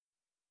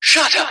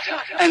Shut up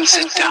and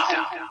sit down.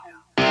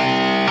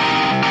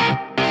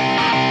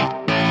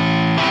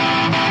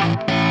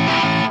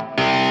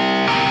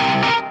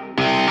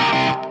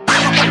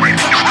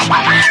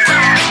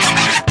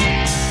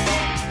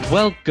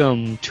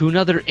 Welcome to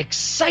another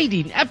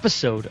exciting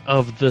episode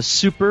of the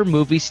Super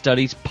Movie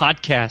Studies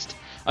Podcast,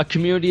 a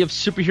community of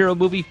superhero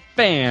movie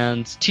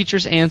fans,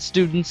 teachers, and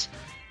students,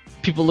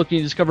 people looking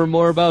to discover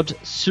more about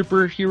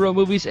superhero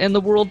movies and the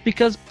world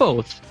because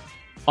both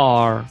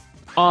are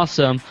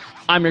awesome.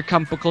 I'm your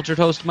comic book cultured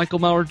host, Michael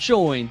Maurer,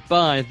 joined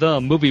by the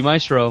movie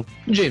maestro,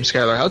 James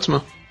Skylar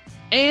Houtsma,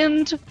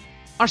 and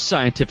our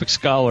scientific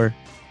scholar,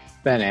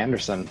 Ben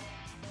Anderson.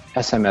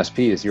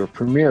 SMSP is your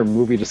premier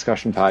movie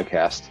discussion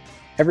podcast.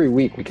 Every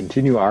week we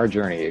continue our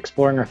journey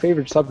exploring our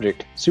favorite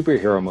subject,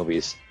 superhero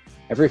movies.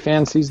 Every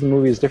fan sees the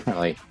movies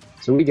differently,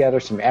 so we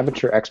gather some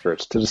amateur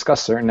experts to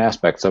discuss certain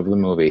aspects of the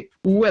movie.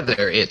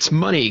 Whether it's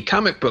money,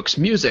 comic books,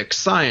 music,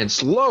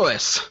 science,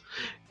 Lois,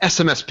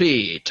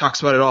 SMSP talks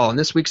about it all in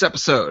this week's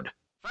episode.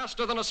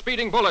 Faster than a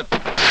speeding bullet,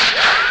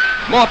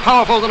 more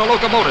powerful than a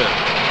locomotive,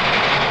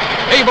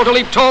 able to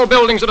leap tall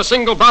buildings at a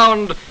single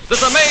bound,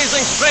 this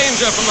amazing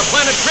stranger from the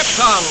planet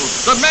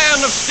Krypton, the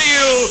Man of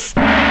Steel,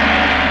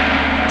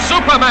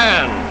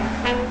 Superman!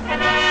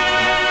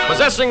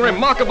 Possessing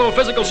remarkable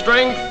physical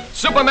strength,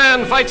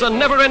 Superman fights a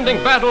never-ending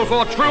battle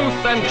for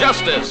truth and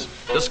justice,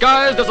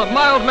 disguised as a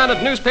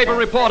mild-mannered newspaper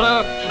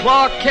reporter,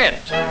 Clark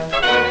Kent.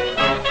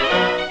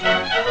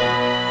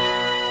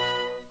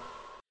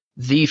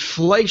 The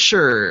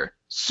Fleischer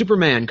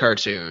Superman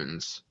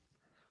cartoons.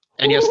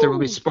 And yes, there will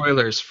be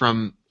spoilers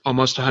from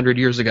almost 100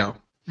 years ago.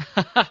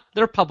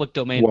 They're public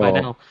domain by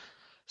now.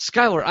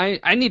 Skylar,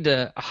 I need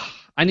to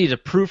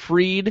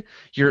proofread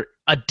your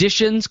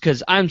additions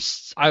because I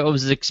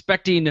was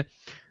expecting,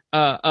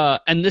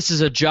 and this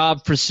is a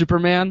job for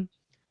Superman,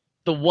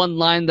 the one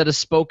line that is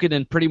spoken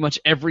in pretty much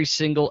every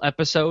single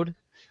episode.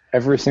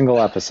 Every single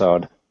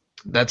episode.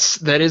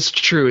 That is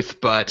truth,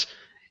 but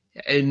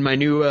in my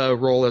new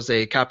role as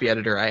a copy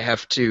editor, I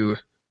have to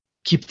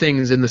keep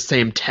things in the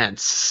same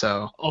tense.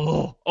 So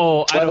I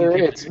don't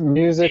give it's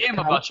music, damn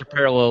about your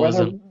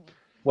parallelism.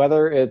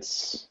 Whether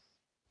it's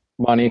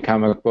money,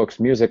 comic books,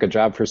 music, a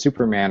job for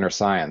Superman, or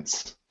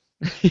science.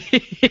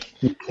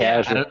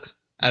 Casual.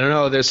 I don't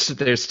know.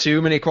 There's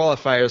too many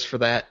qualifiers for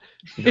that.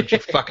 Don't you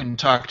fucking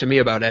talk to me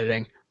about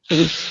editing.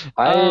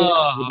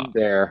 I wouldn't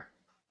dare.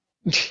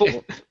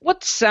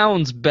 What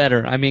sounds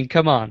better? I mean,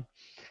 come on.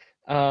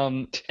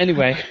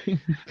 Anyway.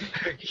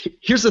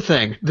 Here's the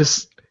thing.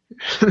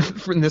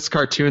 From this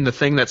cartoon, the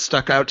thing that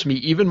stuck out to me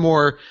even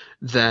more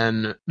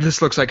than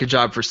this looks like a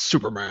job for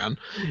Superman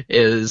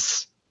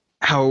is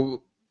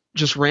how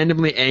just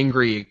randomly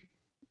angry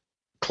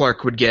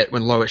Clark would get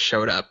when Lois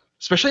showed up,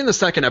 especially in the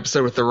second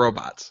episode with the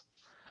robots.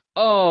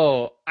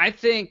 Oh, I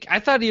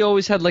thought he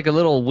always had like a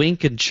little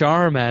wink and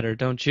charm at her,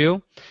 don't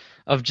you?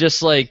 Of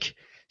just like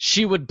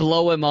she would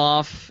blow him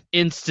off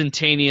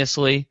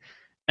instantaneously,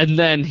 and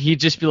then he'd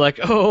just be like,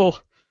 "Oh,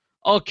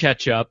 I'll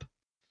catch up."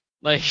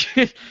 Like,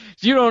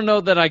 you don't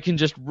know that I can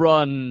just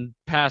run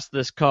past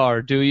this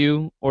car, do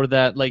you? Or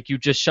that like you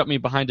just shut me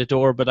behind a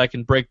door, but I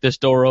can break this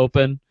door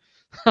open.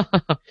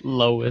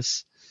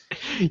 Lois.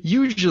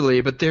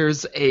 Usually, but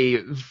there's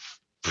a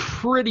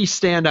pretty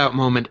standout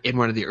moment in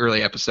one of the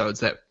early episodes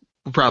that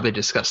we'll probably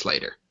discuss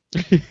later.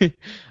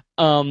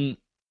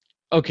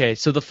 Okay,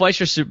 so the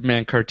Fleischer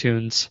Superman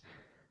cartoons.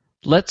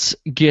 Let's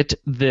get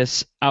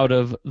this out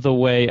of the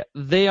way.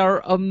 They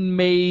are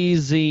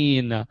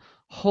amazing.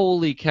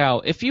 Holy cow.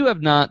 If you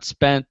have not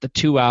spent the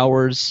 2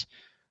 hours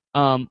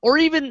or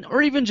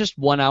even just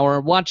 1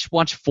 hour,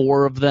 watch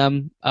 4 of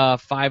them,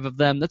 5 of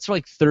them. That's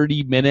like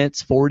 30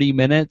 minutes, 40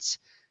 minutes.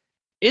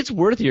 It's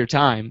worth your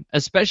time,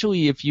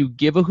 especially if you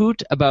give a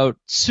hoot about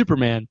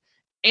Superman,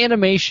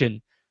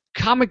 animation,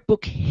 comic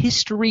book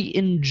history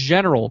in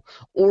general,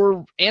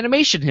 or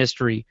animation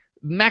history,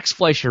 Max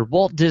Fleischer,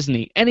 Walt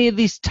Disney, any of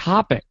these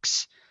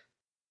topics.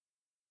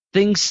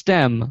 Things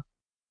stem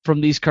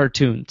from these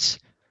cartoons.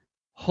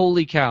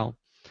 Holy cow.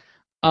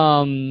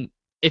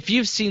 If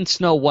you've seen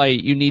Snow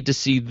White, you need to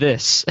see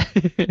this.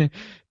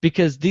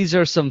 Because these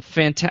are some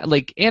fantastic,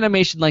 like,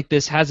 animation like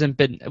this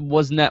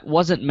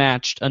wasn't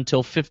matched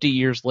until 50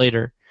 years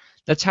later.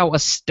 That's how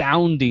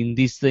astounding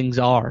these things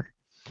are.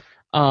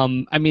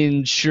 I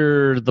mean,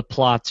 sure, the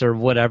plots are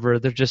whatever.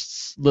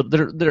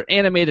 They're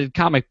animated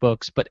comic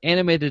books, but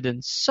animated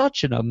in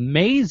such an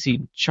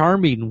amazing,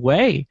 charming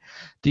way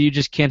that you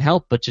just can't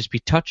help but just be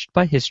touched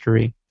by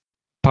history.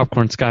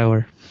 Popcorn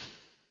Skylar.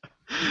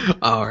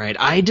 All right.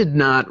 I did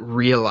not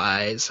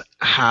realize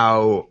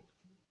how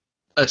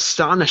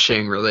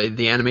astonishing, really,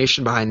 the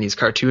animation behind these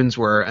cartoons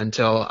were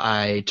until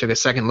I took a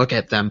second look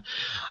at them.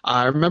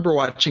 I remember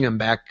watching them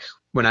back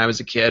when I was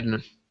a kid, and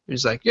it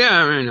was like,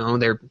 yeah,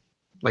 they're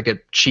like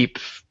a cheap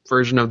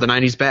version of the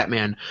 90s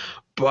Batman.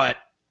 But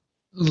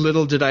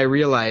little did I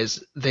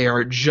realize they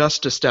are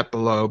just a step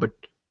below but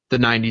the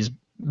 90s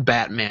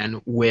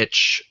Batman,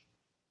 which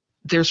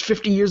there's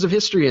 50 years of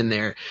history in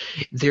there.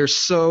 They're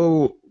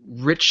so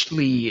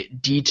richly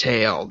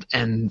detailed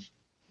and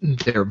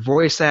their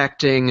voice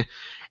acting,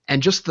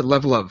 and just the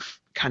level of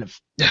kind of,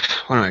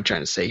 what am I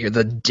trying to say here?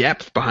 The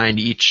depth behind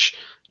each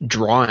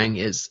drawing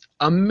is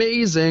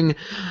amazing.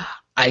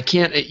 I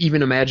can't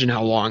even imagine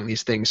how long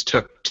these things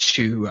took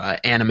to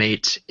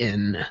animate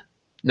in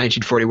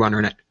 1941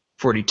 or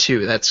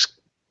 42. That's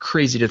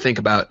crazy to think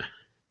about.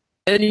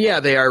 And yeah,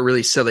 they are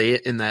really silly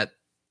in that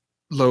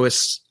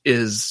Lois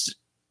is...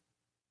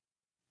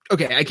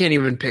 Okay, I can't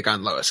even pick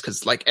on Lois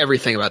because like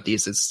everything about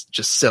these is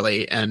just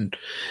silly and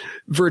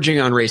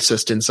verging on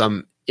racist in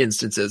some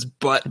instances,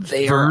 but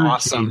they are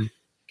awesome.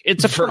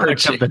 It's a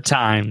product of the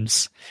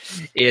times.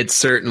 It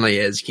certainly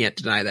is. You can't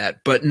deny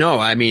that. But no,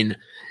 I mean,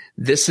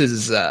 this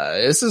is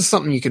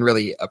something you can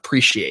really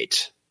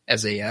appreciate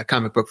as a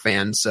comic book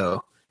fan.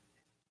 So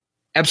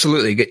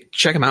absolutely,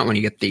 check them out when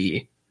you get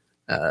the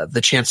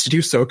chance to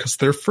do so because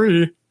they're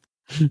free.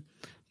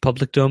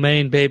 Public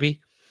domain,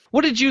 baby.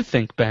 What did you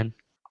think, Ben?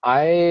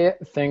 I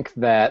think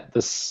that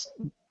this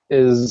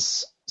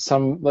is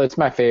it's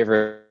my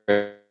favorite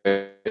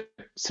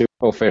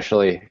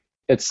officially.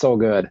 It's so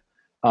good.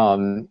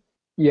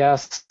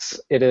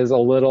 Yes, it is a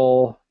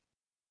little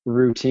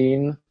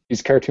routine.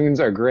 These cartoons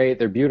are great.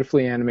 They're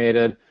beautifully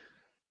animated.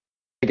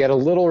 They get a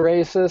little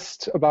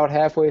racist about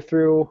halfway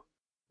through,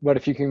 but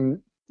if you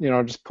can,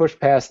 just push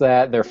past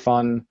that, they're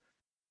fun,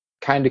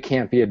 kind of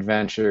campy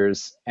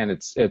adventures,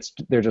 and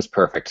they're just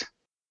perfect.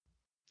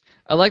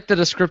 I like the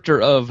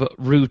descriptor of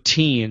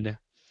routine.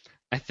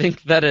 I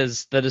think that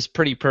is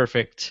pretty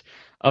perfect.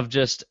 Of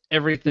just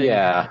everything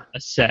a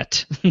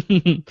set.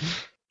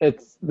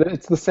 It's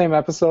the same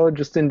episode,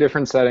 just in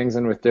different settings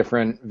and with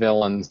different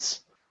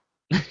villains.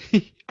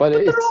 But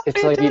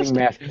it's like eating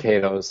mashed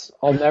potatoes.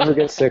 I'll never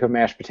get sick of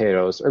mashed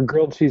potatoes or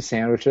grilled cheese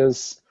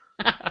sandwiches.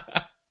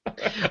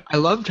 I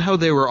loved how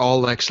they were all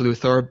Lex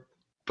Luthor,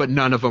 but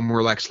none of them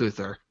were Lex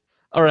Luthor.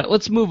 All right,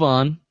 let's move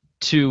on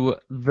to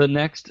the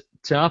next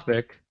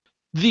topic.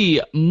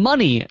 The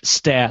money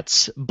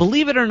stats.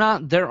 Believe it or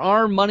not, there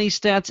are money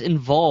stats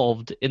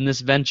involved in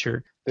this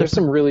venture. There's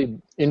some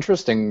really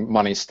interesting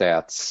money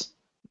stats.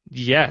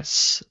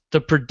 Yes.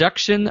 The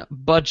production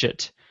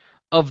budget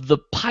of the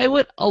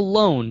pilot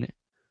alone,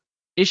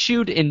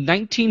 issued in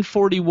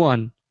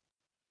 1941,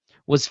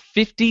 was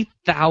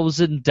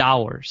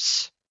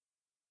 $50,000.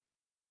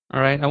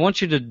 All right, I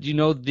want you to,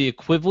 the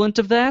equivalent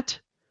of that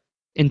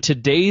in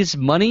today's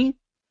money?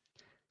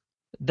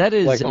 That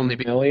is like only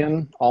 $1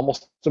 million,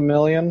 almost $1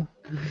 million.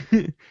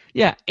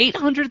 Yeah,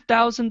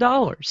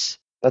 $800,000.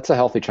 That's a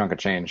healthy chunk of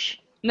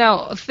change.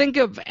 Now, think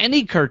of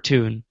any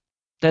cartoon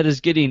that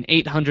is getting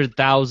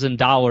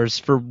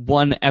 $800,000 for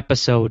one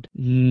episode.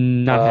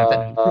 Not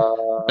happening.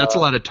 That's a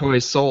lot of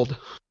toys sold.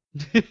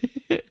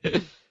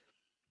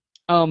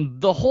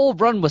 The whole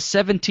run was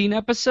 17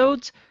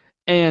 episodes,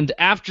 and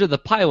after the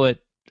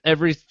pilot,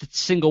 every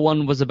single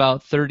one was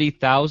about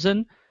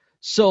 30,000.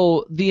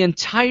 So the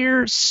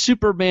entire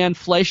Superman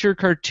Fleischer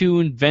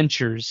cartoon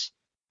ventures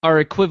are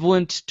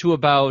equivalent to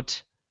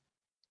about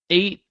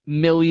 $8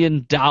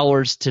 million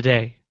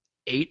today.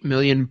 $8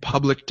 million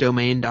public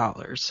domain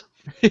dollars.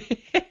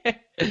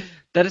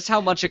 That is how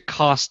much it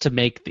costs to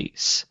make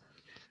these.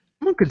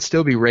 Someone could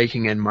still be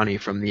raking in money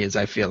from these,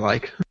 I feel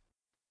like.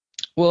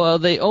 Well,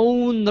 they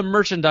own the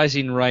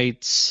merchandising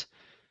rights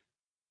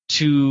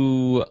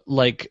to,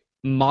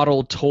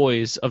 model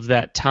toys of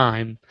that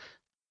time.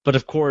 But,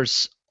 of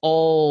course,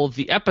 all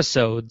the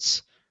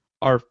episodes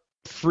are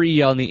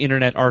free on the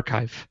Internet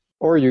Archive.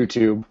 Or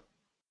YouTube.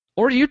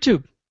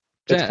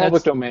 It's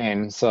public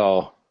domain,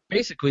 so...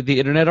 Basically, the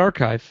Internet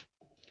Archive.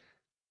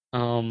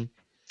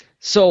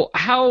 So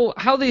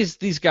how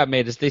these got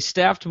made is they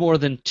staffed more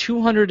than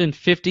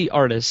 250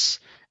 artists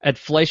at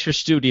Fleischer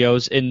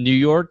Studios in New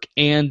York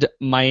and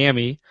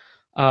Miami,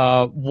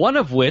 one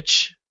of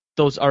which,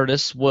 those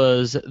artists,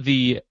 was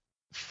the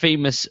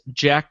famous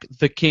Jack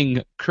the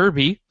King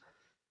Kirby.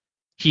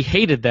 He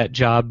hated that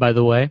job, by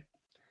the way.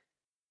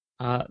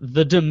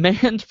 The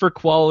demand for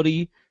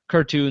quality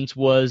cartoons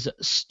was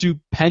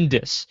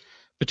stupendous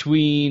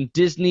between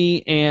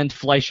Disney and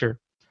Fleischer.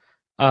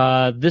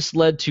 This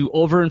led to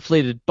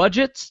overinflated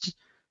budgets.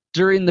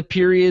 During the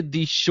period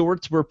these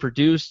shorts were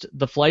produced,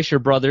 the Fleischer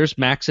brothers,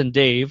 Max and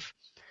Dave,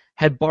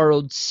 had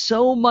borrowed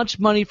so much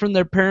money from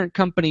their parent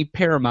company,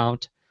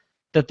 Paramount,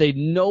 that they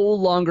no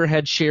longer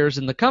had shares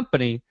in the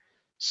company,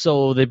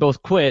 so they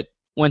both quit,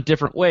 went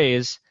different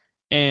ways,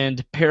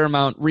 and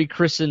Paramount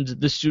rechristened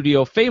the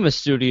studio Famous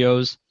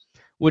Studios,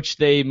 which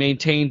they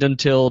maintained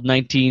until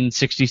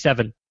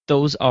 1967.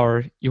 Those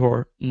are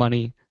your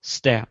money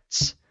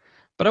stats.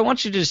 But I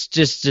want you to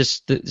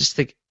just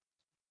think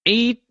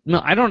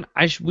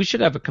we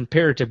should have a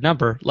comparative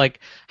number. Like,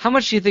 how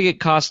much do you think it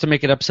costs to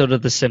make an episode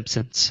of The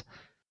Simpsons?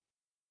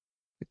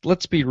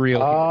 Let's be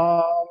real.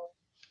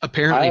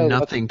 Apparently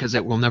nothing, because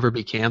it will never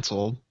be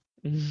canceled.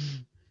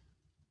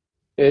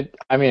 It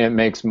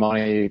makes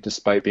money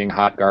despite being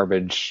hot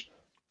garbage.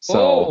 So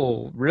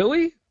oh,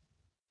 really?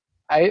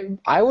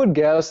 I would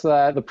guess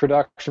that the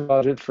production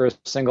budget for a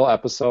single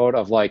episode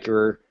of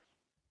your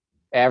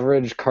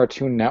average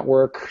Cartoon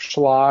Network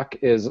schlock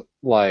is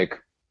about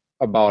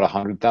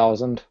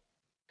 $100,000.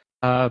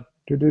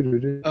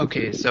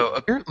 Okay, so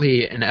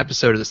apparently an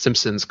episode of The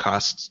Simpsons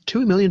costs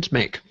 $2 million to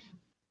make.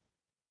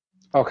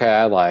 Okay,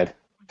 I lied.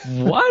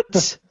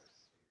 What?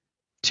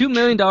 $2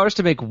 million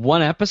to make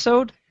one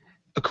episode?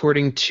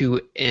 According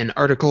to an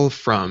article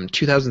from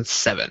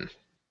 2007.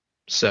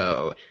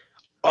 So,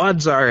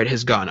 odds are it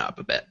has gone up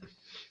a bit.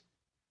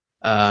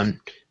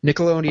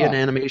 Nickelodeon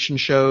animation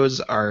shows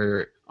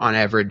are on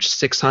average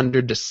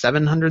 600 to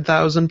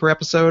 700,000 per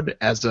episode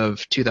as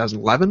of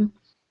 2011.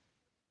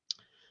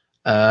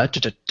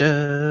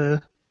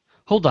 Hold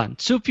on.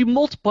 So if you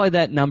multiply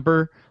that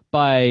number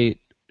by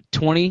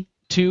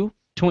 22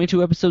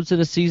 episodes in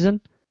a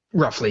season,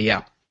 Roughly,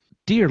 yeah.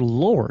 dear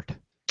Lord.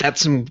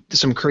 That's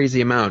some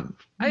crazy amount.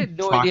 I had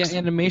no idea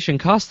animation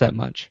cost that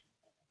much.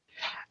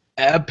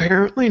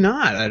 Apparently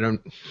not.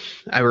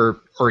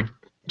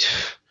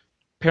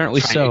 Apparently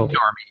so.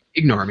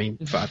 Ignore me.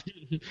 Fuck.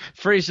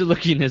 Fraser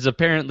looking is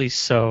apparently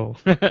so.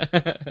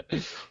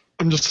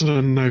 I'm just in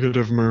a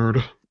negative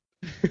mood.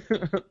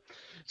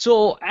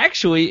 So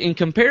actually, in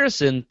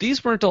comparison,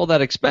 these weren't all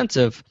that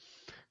expensive.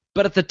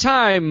 But at the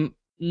time,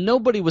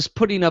 nobody was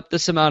putting up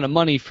this amount of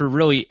money for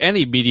really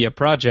any media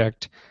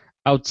project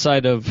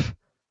outside of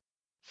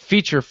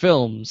feature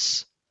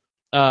films,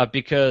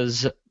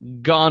 because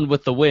Gone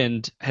with the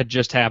Wind had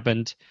just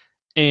happened,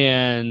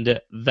 and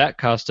that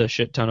cost a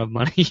shit ton of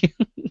money.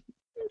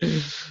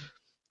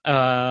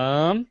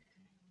 And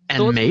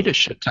made a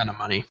shit ton of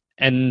money.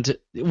 And,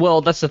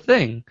 well, that's the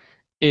thing,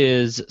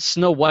 is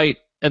Snow White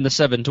and the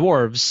Seven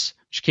Dwarfs,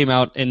 which came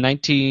out in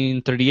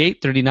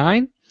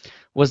 1938-39,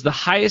 was the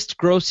highest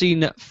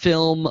grossing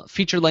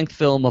feature-length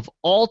film of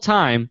all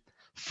time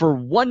for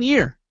 1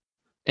 year.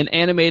 An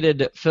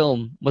animated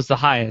film was the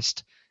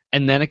highest,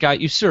 and then it got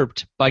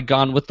usurped by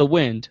Gone with the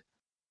Wind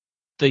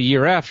the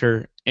year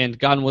after, and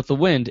Gone with the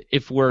Wind,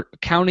 if we're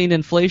counting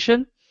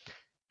inflation,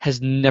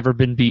 has never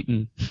been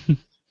beaten.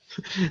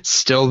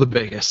 Still the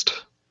biggest.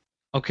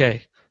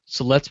 Okay,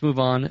 so let's move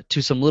on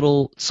to some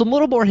little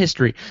more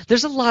history.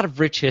 There's a lot of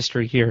rich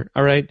history here,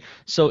 all right?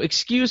 So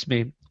excuse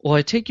me while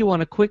I take you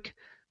on a quick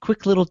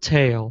little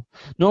tale.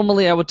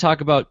 Normally I would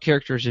talk about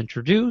characters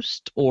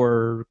introduced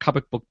or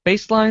comic book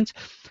baselines,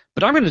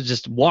 but I'm going to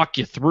just walk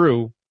you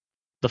through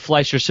the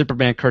Fleischer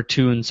Superman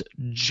cartoon's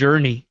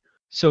journey.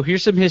 So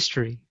here's some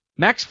history.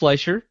 Max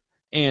Fleischer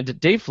and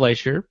Dave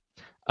Fleischer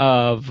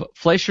of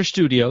Fleischer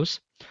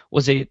Studios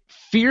was a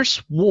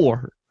fierce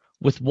war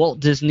with Walt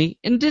Disney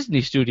and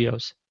Disney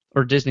Studios,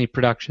 or Disney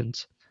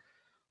Productions.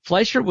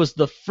 Fleischer was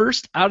the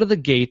first out of the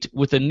gate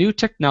with a new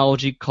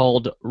technology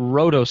called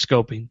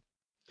rotoscoping,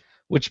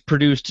 which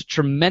produced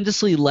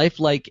tremendously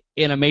lifelike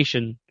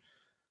animation.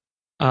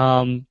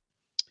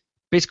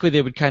 Basically,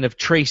 they would kind of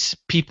trace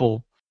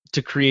people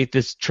to create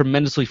this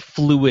tremendously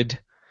fluid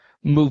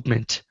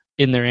movement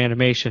in their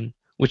animation,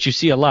 which you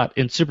see a lot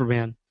in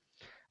Superman.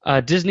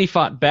 Disney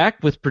fought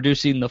back with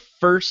producing the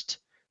first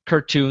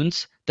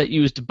cartoons that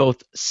used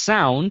both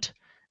sound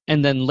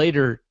and then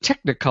later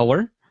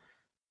Technicolor.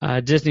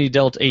 Disney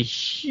dealt a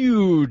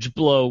huge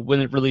blow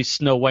when it released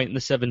Snow White and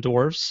the Seven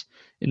Dwarfs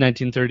in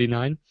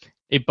 1939.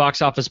 A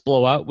box office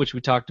blowout, which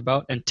we talked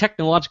about, and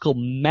technological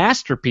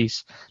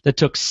masterpiece that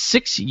took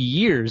 6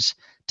 years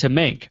to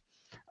make.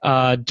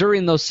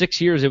 During those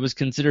 6 years, it was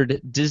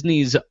considered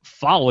Disney's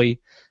folly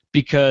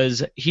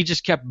because he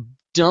just kept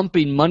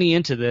dumping money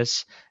into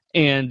this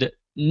and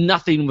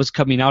nothing was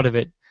coming out of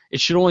it. It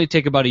should only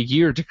take about a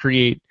year to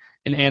create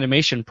an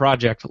animation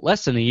project,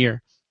 less than a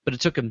year, but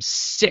it took him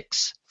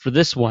 6 for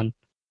this one.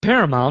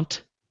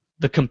 Paramount,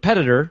 the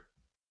competitor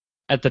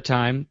at the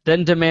time,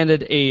 then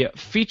demanded a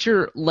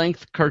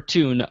feature-length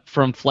cartoon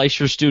from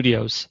Fleischer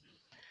Studios.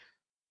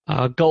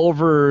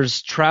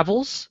 Gulliver's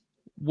Travels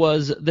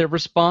was their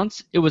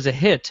response. It was a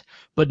hit,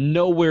 but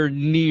nowhere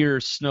near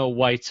Snow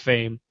White's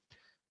fame.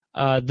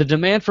 The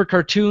demand for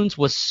cartoons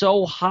was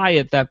so high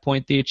at that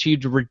point, they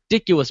achieved a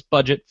ridiculous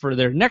budget for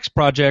their next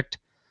project,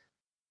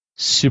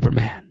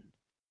 Superman.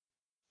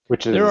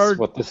 Which is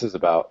what this is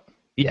about.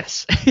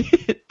 Yes.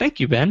 Thank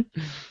you, Ben.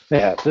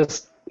 Yeah,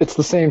 it's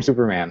the same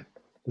Superman.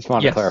 Just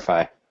wanted to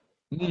clarify.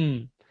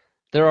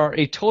 There are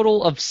a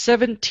total of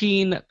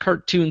 17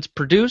 cartoons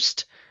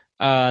produced.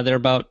 They're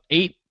about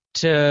 8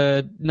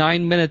 to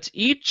 9 minutes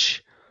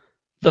each.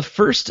 The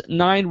first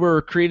 9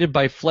 were created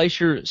by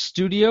Fleischer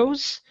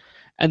Studios,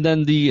 and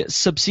then the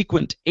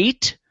subsequent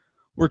 8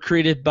 were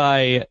created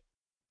by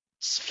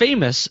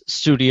Famous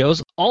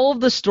Studios. All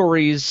of the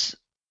stories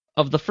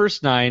of the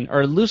first 9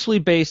 are loosely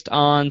based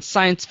on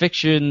science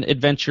fiction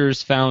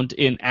adventures found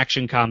in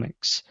Action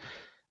Comics.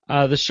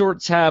 The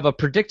shorts have a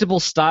predictable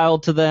style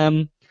to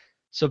them.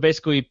 So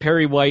basically,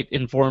 Perry White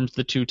informs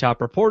the 2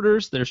 top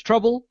reporters there's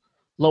trouble.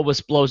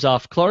 Lois blows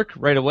off Clark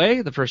right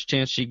away, the first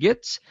chance she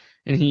gets,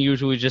 and he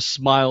usually just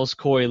smiles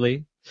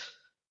coyly.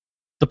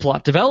 The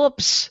plot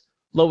develops.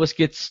 Lois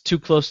gets too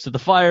close to the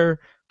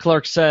fire.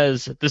 Clark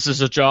says, "This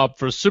is a job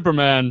for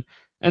Superman,"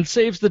 and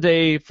saves the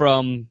day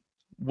from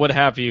what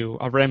have you,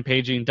 a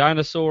rampaging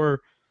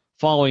dinosaur,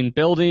 falling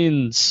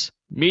buildings,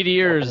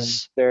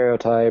 meteors.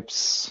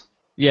 Stereotypes.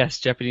 Yes,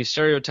 Japanese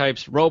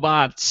stereotypes,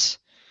 robots,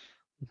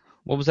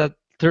 What was that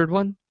third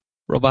one?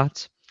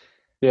 Robots?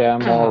 Yeah,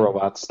 more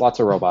robots.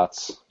 Lots of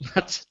robots.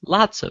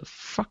 Lots of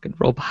fucking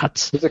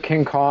robots. There's a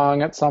King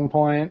Kong at some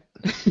point.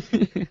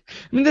 I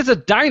mean, there's a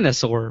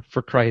dinosaur,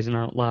 for crying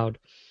out loud.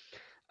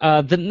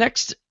 The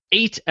next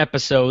 8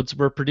 episodes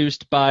were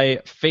produced by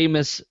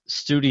Famous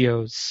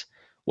Studios,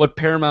 what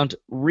Paramount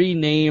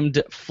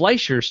renamed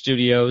Fleischer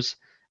Studios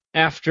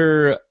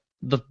after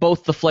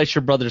both the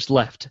Fleischer brothers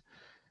left.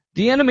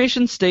 The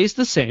animation stays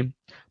the same,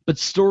 but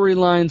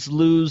storylines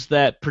lose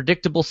that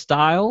predictable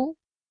style,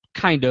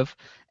 kind of,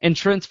 and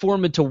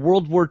transform into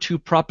World War II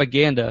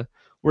propaganda,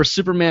 where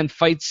Superman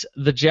fights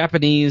the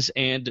Japanese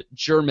and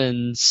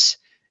Germans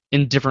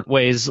in different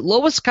ways.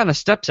 Lois kind of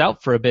steps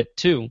out for a bit,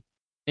 too.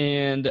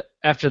 And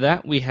after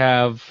that, we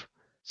have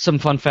some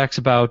fun facts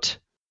about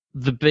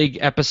the big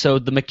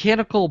episode, The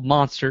Mechanical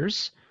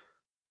Monsters,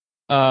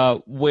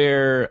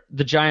 where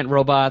the giant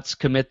robots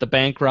commit the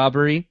bank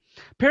robbery.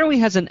 Apparently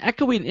has an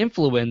echoing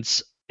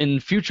influence in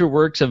future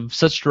works of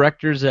such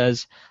directors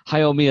as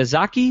Hayao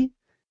Miyazaki,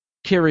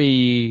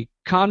 Kerry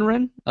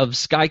Conran of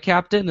Sky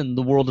Captain and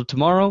The World of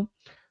Tomorrow,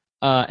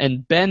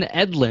 and Ben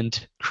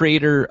Edlund,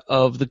 creator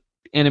of the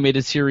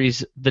animated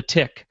series The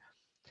Tick.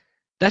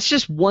 That's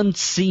just one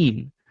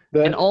scene.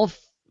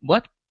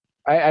 What?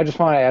 I just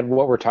want to add,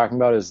 what we're talking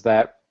about is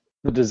that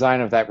the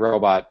design of that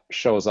robot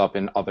shows up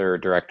in other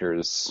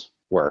directors'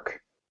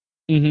 work.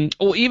 Mm-hmm.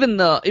 Oh, even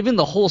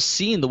the whole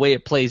scene, the way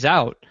it plays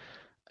out,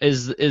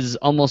 is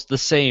almost the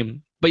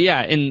same. But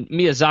yeah, in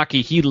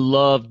Miyazaki, he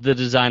loved the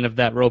design of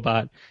that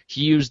robot.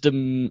 He used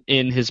them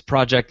in his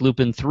Project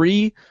Lupin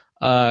 3.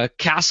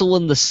 Castle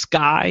in the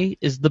Sky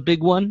is the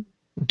big one.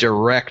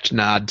 Direct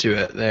nod to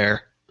it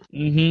there.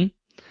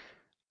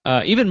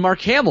 Mm-hmm. Even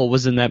Mark Hamill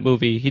was in that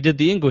movie. He did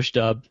the English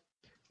dub.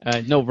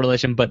 No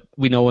relation, but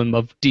we know him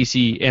of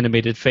DC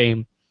animated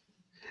fame.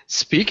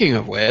 Speaking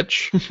of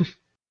which,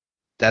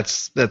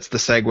 that's the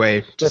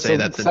segue to say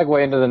that.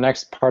 Segue into the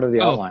next part of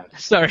the outline.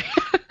 Sorry,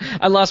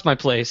 I lost my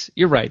place.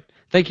 You're right.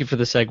 Thank you for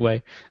the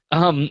segue.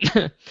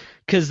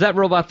 Because that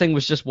robot thing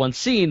was just one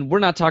scene. We're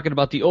not talking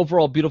about the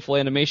overall beautiful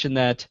animation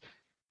that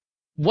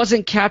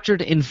wasn't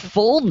captured in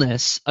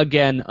fullness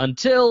again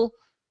until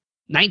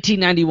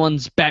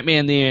 1991's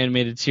Batman the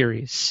Animated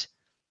Series.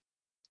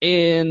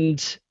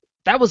 And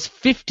that was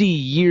 50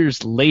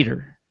 years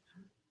later.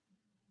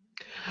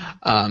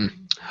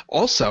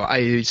 Also,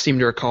 I seem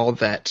to recall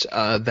that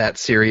that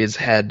series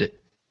had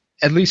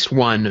at least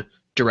one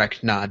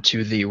direct nod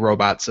to the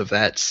robots of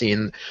that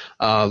scene.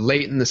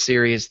 Late in the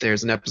series,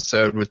 there's an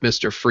episode with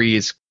Mr.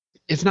 Freeze.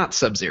 It's not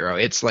Sub-Zero.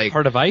 It's like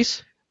Heart of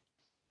Ice?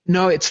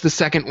 No, it's the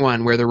second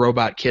one where the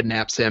robot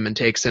kidnaps him and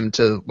takes him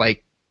to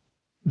like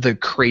the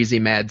crazy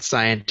mad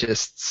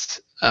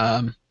scientist's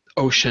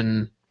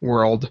ocean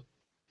world.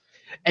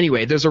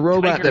 Anyway, there's a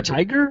robot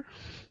Tiger?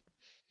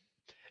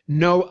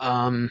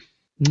 No,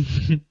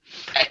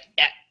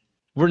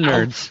 we're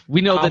nerds. We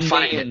know I'll the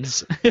find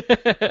names.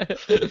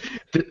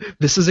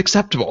 This is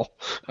acceptable.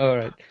 All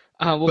right.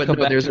 We'll come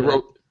back there's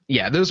to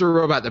that. there's a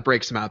robot that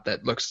breaks him out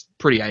that looks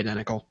pretty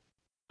identical.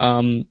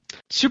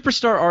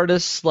 Superstar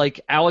artists like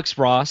Alex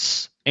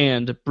Ross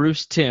and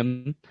Bruce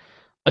Timm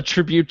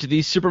attribute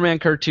these Superman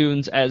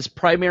cartoons as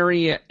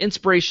primary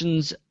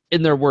inspirations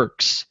in their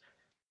works.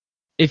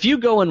 If you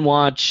go and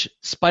watch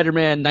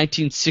Spider-Man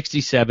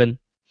 1967,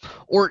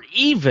 or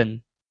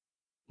even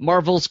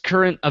Marvel's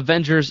current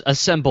Avengers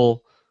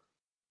Assemble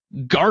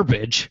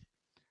garbage,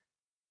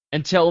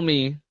 and tell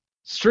me,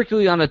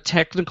 strictly on a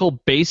technical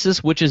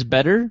basis, which is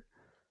better,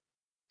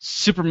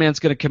 Superman's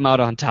going to come out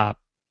on top.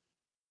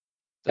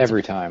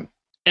 Every time.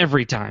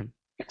 Every time.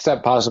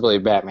 Except possibly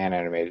Batman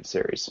animated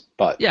series.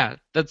 But yeah,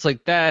 that's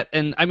like that.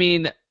 And I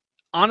mean,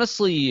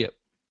 honestly,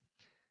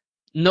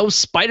 no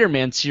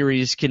Spider-Man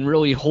series can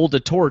really hold a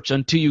torch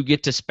until you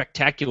get to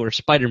Spectacular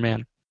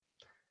Spider-Man.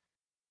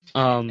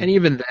 And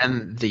even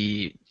then,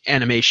 the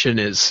animation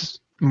is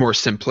more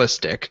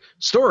simplistic.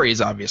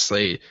 Stories,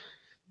 obviously,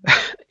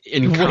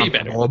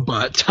 incomparable,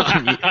 but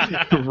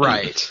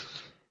right.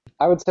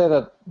 I would say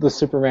that the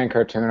Superman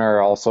cartoon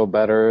are also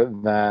better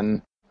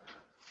than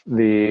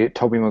the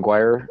Tobey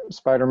Maguire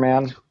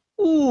Spider-Man.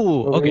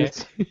 Ooh,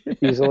 movies, okay.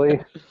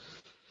 Easily.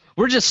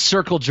 We're just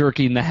circle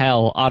jerking the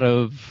hell out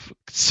of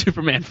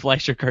Superman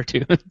Fleischer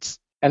cartoons.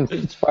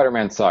 And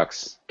Spider-Man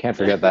sucks. Can't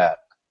forget that.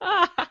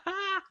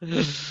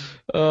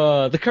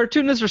 The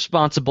cartoon is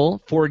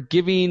responsible for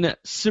giving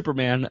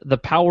Superman the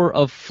power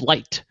of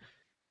flight.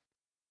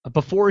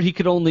 Before, he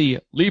could only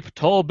leap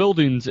tall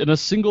buildings in a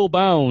single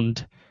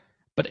bound.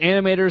 But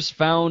animators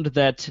found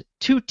that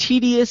too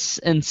tedious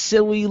and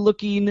silly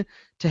looking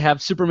to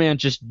have Superman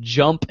just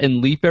jump and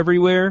leap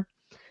everywhere.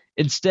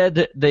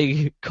 Instead,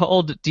 they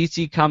called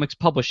DC Comics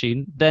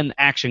Publishing, then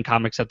Action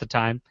Comics at the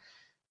time,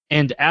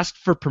 and asked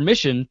for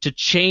permission to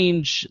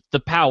change the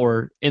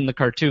power in the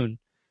cartoon.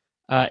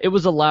 It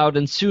was allowed,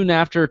 and soon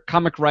after,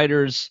 comic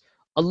writers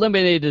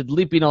eliminated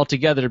leaping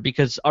altogether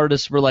because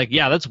artists were like,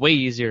 yeah, that's way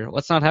easier.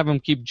 Let's not have him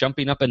keep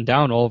jumping up and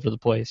down all over the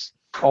place.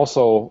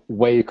 Also,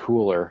 way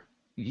cooler.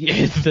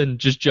 Yeah, than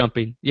just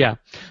jumping. Yeah.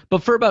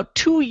 But for about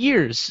 2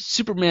 years,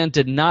 Superman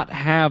did not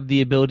have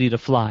the ability to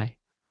fly.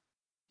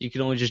 You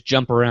could only just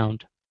jump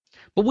around.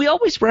 But we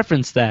always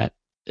reference that.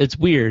 It's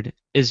weird.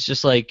 It's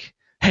just like,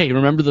 hey,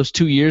 remember those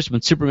 2 years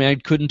when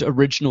Superman couldn't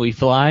originally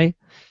fly?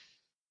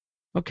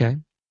 Okay.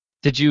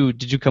 Did you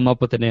come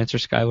up with an answer,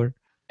 Skylar?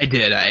 I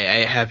did.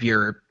 I have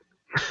your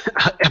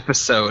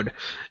episode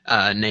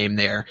name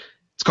there.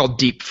 It's called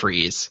Deep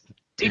Freeze.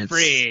 Deep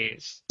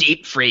Freeze.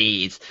 Deep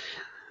Freeze.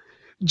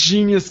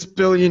 Genius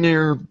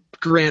billionaire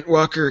Grant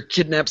Walker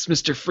kidnaps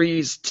Mr.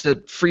 Freeze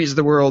to freeze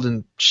the world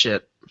and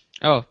shit.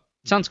 Oh,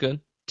 sounds good.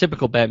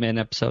 Typical Batman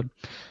episode.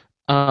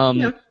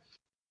 Yeah.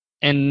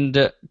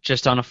 And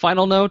just on a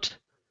final note,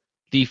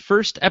 the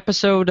first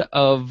episode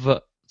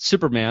of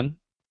Superman,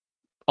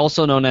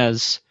 also known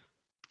as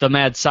The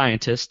Mad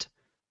Scientist,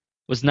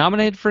 was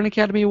nominated for an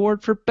Academy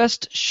Award for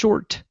Best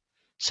Short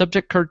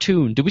Subject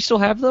Cartoon. Do we still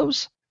have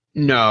those?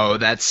 No,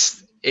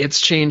 it's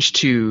changed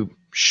to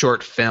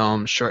short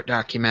film, short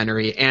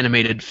documentary,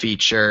 animated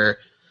feature,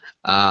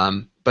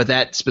 but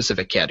that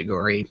specific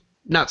category,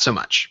 not so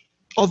much.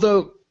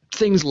 Although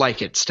things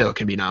like it still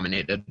can be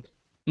nominated.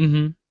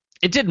 Mm-hmm.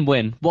 It didn't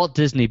win. Walt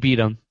Disney beat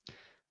him.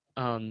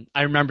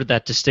 I remember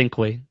that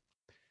distinctly,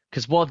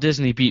 because Walt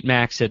Disney beat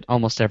Max at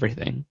almost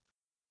everything.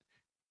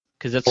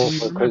 Because that's what you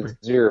remember.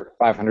 Because you're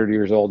 500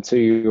 years old, so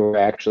you were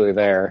actually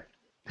there.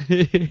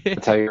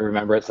 That's how you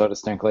remember it so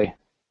distinctly.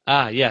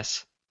 Ah,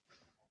 yes.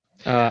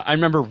 I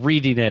remember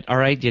reading it, all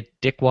right, you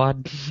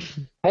dickwad?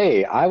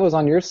 Hey, I was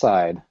on your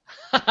side.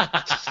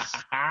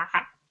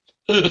 I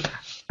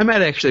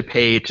might actually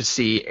pay to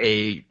see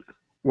a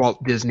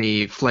Walt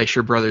Disney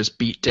Fleischer Brothers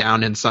beat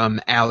down in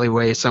some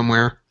alleyway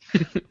somewhere.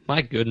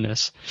 My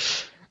goodness.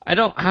 I'd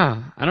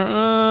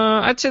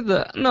say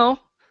no.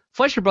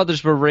 Fleischer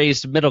Brothers were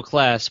raised middle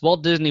class.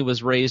 Walt Disney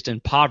was raised in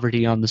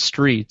poverty on the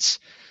streets.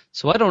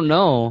 So I don't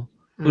know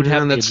who'd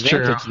have the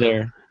advantage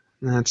there.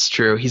 That's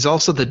true. He's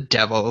also the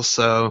devil,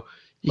 so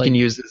he can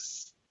use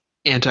his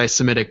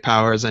anti-Semitic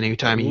powers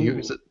anytime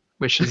he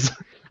wishes.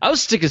 I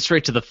was sticking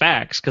straight to the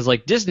facts, because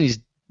Disney's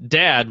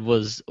dad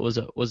was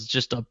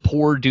just a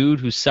poor dude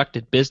who sucked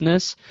at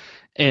business,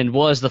 and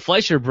the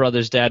Fleischer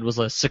brothers' dad was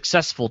a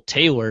successful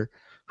tailor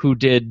who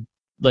did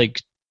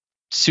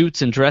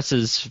suits and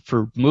dresses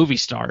for movie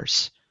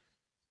stars.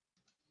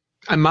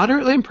 I'm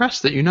moderately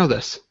impressed that you know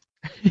this.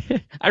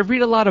 I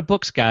read a lot of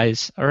books,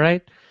 guys. All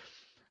right.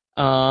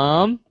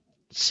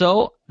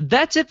 So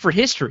that's it for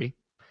history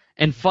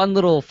and fun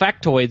little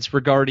factoids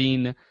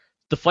regarding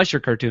the Fleischer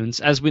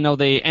cartoons. As we know,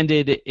 they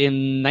ended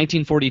in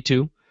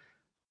 1942.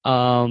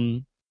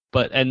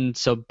 But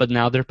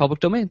now they're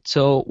public domain.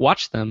 So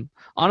watch them.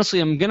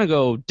 Honestly, I'm gonna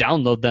go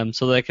download them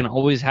so that I can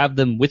always have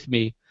them with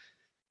me,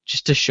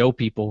 just to show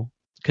people,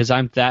 because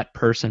I'm that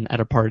person at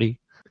a party.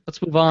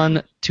 Let's move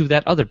on to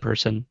that other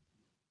person.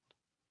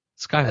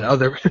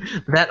 Skylar.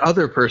 That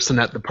other person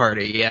at the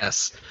party,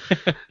 yes.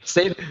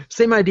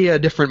 Same idea,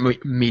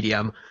 different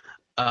medium.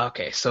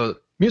 Okay, so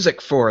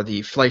music for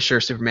the Fleischer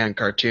Superman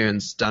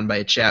cartoons done by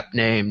a chap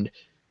named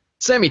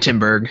Sammy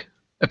Timberg,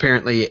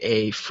 apparently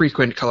a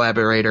frequent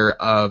collaborator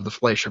of the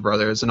Fleischer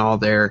brothers and all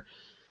their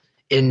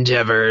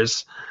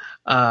endeavors.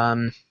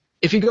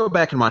 If you go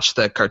back and watch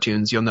the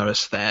cartoons, you'll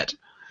notice that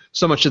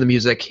so much of the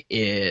music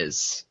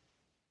is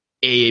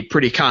a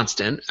pretty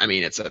constant. I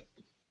mean, it's a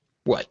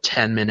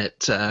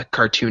 10-minute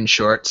cartoon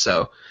short,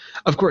 so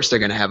of course they're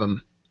going to have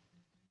them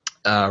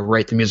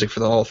write the music for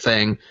the whole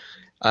thing.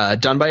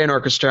 Done by an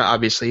orchestra,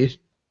 obviously.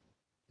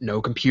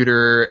 No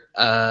computer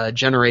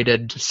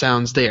generated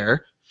sounds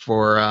there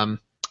for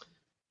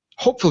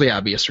hopefully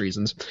obvious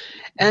reasons.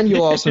 And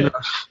you'll also know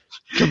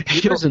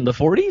computers in the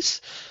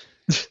 40s?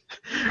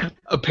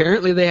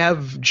 Apparently they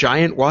have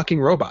giant walking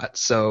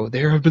robots, so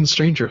there have been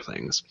stranger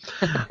things.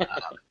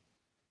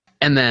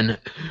 And then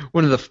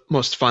one of the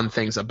most fun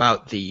things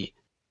about the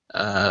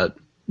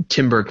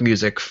Timberg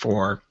music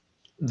for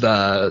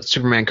the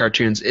Superman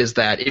cartoons is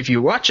that if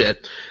you watch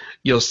it,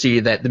 you'll see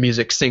that the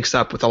music syncs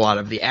up with a lot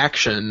of the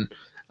action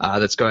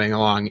that's going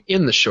along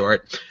in the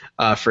short.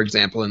 For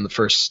example, in the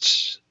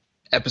first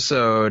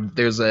episode,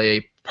 there's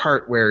a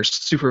part where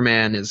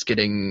Superman is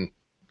getting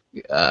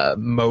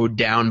mowed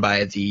down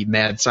by the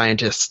mad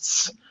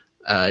scientist's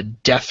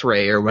death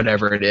ray or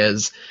whatever it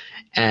is,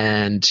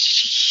 and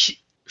he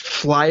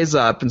flies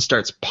up and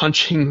starts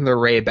punching the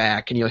ray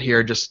back, and you'll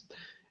hear just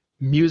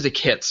music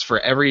hits for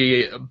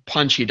every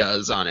punch he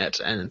does on it,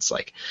 and it's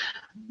like,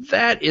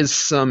 that is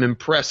some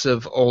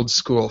impressive old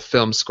school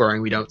film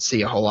scoring we don't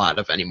see a whole lot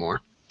of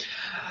anymore.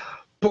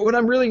 But what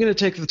I'm really going to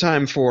take the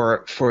time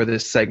for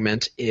this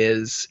segment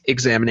is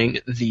examining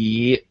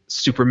the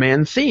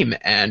Superman theme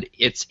and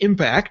its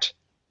impact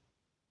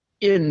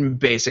in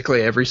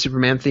basically every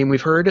Superman theme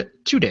we've heard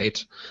to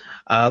date.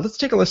 Let's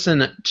take a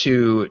listen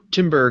to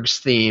Timberg's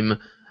theme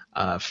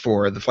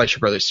for the Fleischer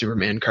Brothers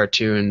Superman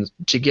cartoon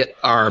to get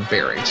our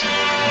bearings.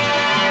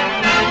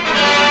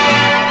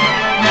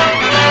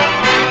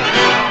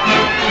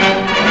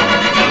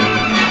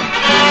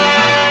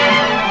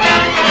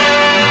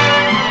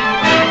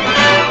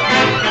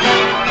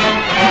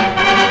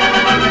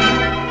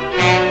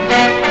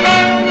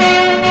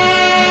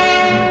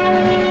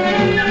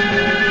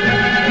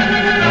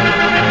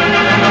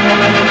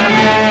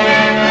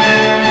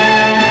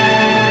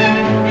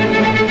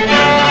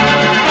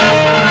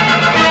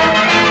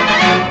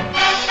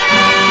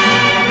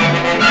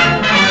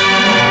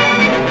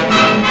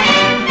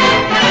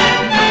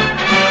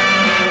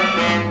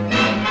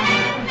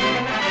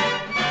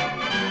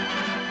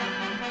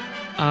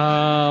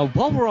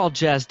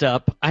 jazzed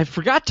up, I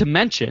forgot to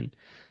mention,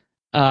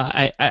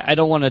 I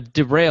don't want to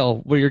derail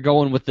where you're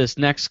going with this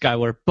next,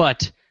 Skylar,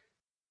 but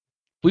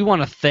we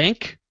want to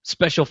thank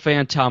special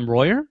fan Tom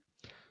Royer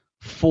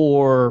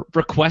for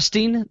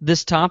requesting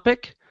this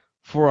topic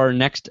for our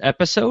next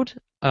episode.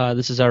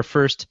 This is our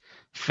first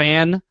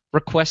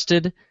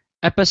fan-requested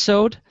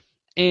episode,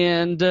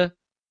 and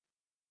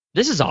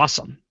this is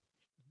awesome.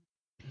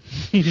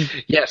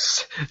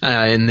 Yes,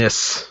 in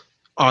this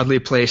oddly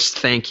placed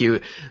thank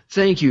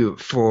you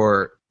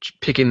for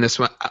picking this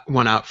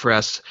one out for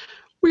us.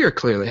 We are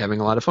clearly having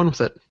a lot of fun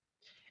with it.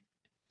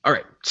 All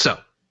right, so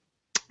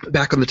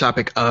back on the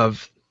topic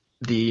of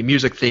the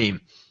music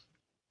theme.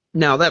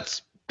 Now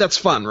that's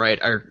fun,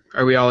 right?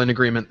 Are we all in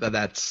agreement that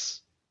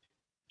that's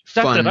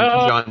fun,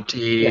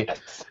 jaunty,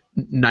 Yes.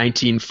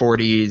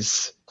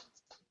 1940s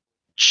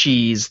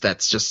cheese?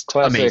 That's just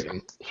Classic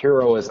amazing.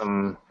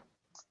 heroism.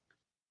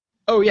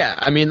 Oh yeah,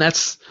 I mean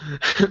that's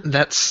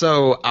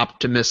so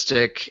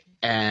optimistic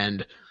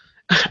and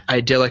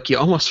idyllic. You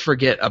almost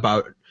forget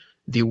about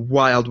the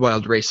wild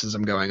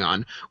racism going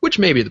on, which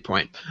may be the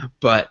point.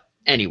 But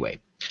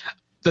anyway,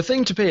 the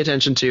thing to pay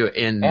attention to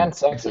in And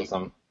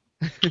sexism.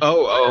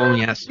 oh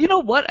yes, You know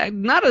what?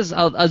 Not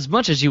as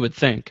much as you would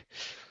think.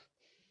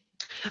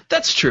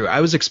 that's true.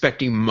 I was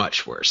expecting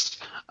much worse.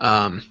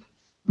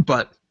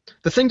 But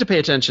the thing to pay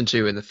attention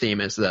to in the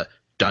theme is the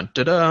dun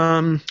dun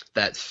dun,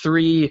 that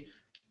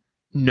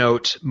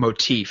 3-note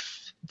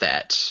motif.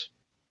 That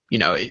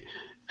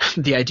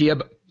the idea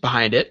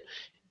behind it.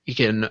 You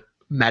can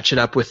match it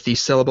up with the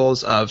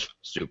syllables of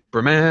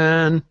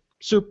Superman,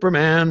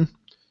 Superman,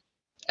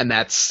 and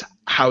that's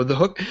how the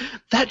hook.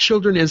 That,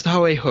 children, is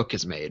how a hook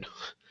is made.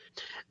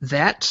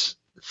 That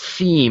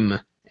theme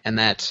and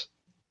that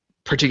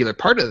particular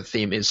part of the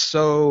theme is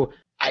so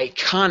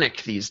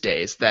iconic these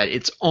days that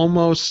it's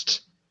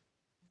almost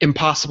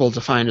impossible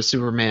to find a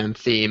Superman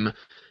theme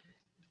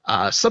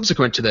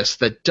subsequent to this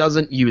that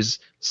doesn't use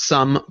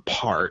some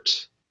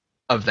part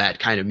of that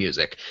kind of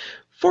music.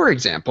 For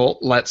example,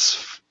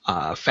 let's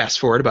fast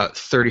forward about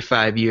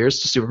 35 years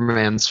to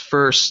Superman's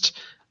first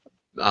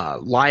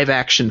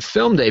live-action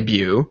film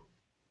debut,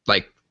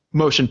 like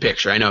motion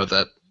picture. I know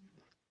that.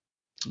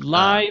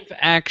 Live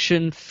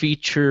action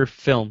feature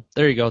film.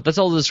 There you go. That's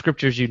all the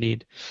descriptors you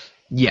need.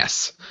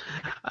 Yes.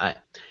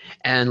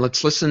 And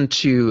let's listen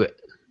to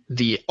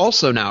the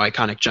also now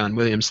iconic John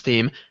Williams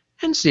theme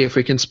and see if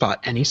we can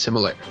spot any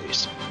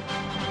similarities.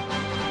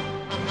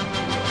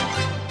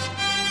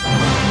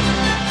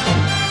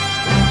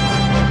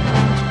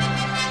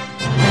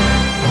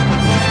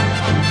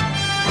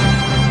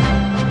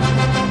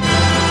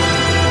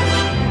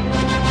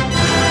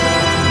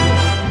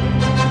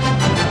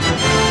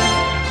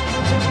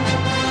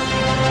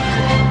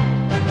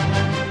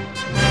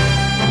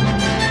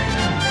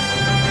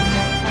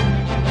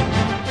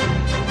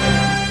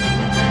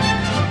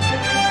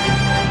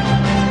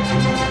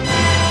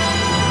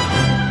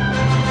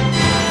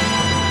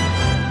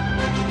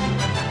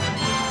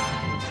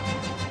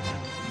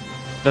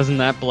 Doesn't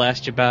that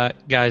blast you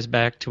guys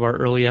back to our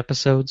early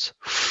episodes?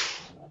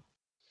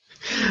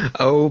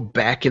 Oh,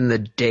 back in the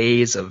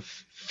days of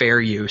fair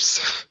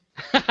use.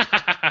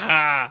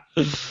 But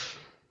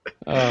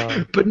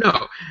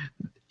no,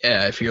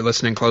 if you're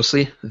listening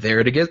closely, there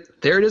it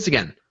is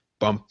again.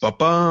 Bum, bum,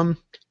 bum.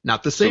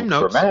 Not the same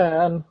notes,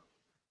 Superman.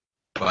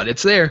 but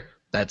it's there.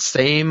 That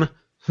same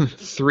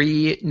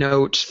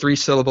 3-note,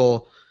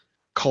 3-syllable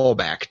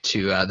callback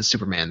to the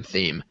Superman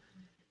theme.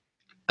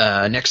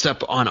 Next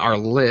up on our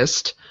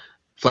list,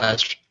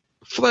 flash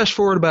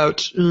forward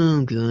about, how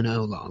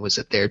long was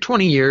it there?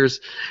 20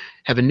 years.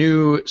 Have a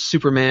new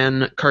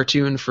Superman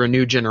cartoon for a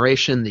new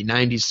generation, the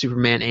 90s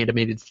Superman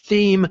animated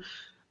theme.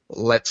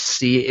 Let's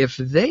see if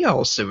they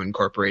also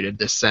incorporated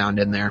this sound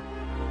in there.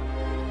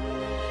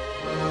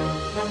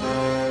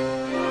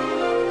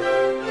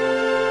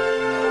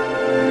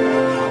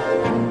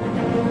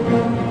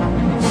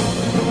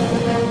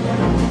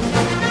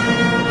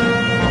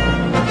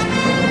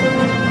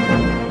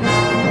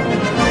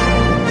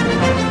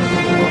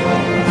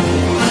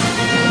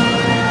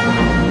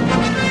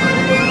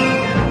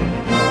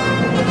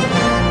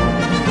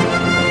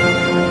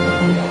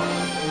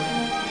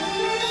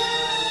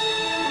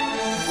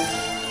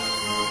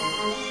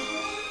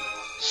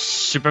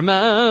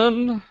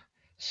 Superman,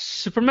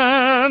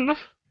 Superman.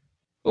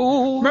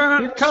 Oh,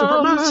 here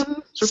comes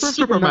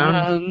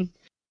Superman.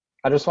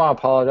 I just want to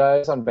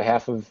apologize on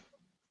behalf of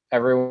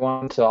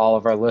everyone to all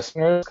of our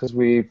listeners because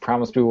we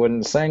promised we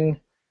wouldn't sing.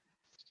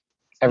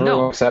 Everyone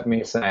No. except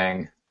me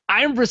sang.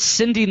 I'm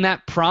rescinding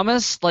that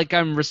promise like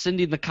I'm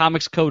rescinding the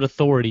Comics Code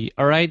Authority,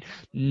 all right?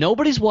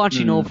 Nobody's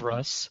watching over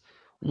us.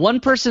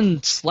 One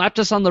person slapped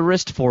us on the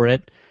wrist for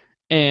it,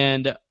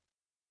 and,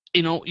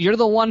 you're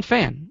the one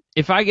fan.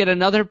 If I get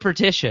another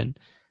petition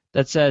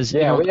that says,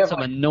 Yeah, we have some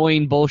like-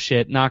 annoying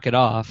bullshit, knock it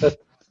off.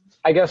 That-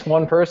 I guess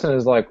one person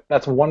is like,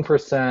 that's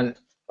 1%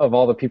 of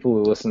all the people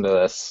who listen to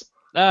this.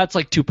 That's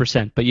like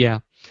 2%, but yeah.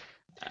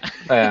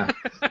 Yeah.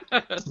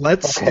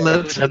 Let's Okay.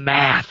 let's The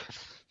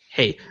math.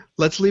 hey,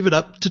 let's leave it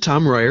up to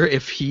Tom Royer.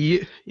 If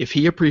he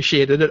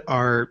appreciated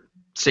our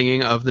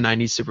singing of the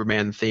 90s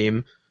Superman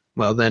theme,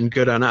 well, then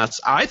good on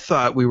us. I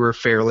thought we were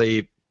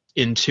fairly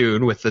in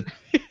tune with the...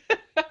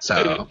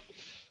 So,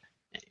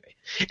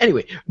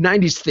 anyway,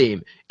 90s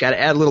theme. Got to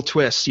add a little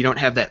twist. You don't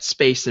have that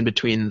space in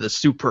between the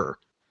super.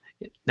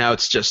 Now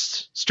it's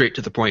just straight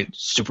to the point.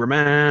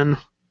 Superman.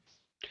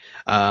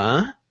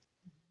 And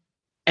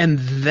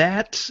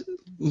that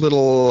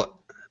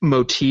little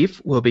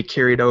motif will be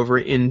carried over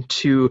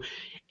into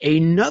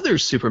another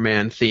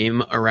Superman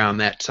theme around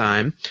that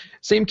time.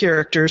 Same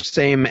character,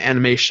 same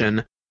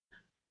animation,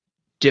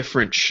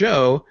 different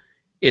show.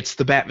 It's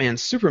the Batman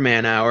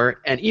Superman Hour,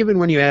 and even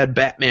when you add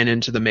Batman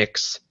into the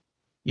mix,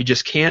 you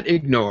just can't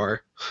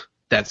ignore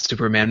that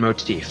Superman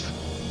motif.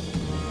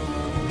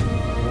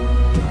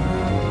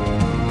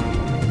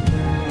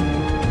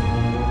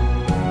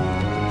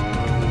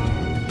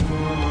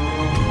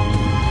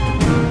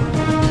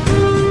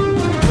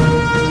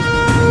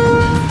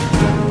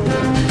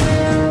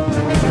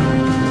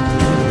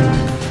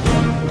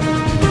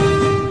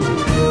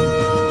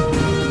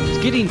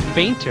 Getting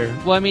fainter.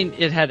 Well, I mean,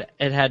 it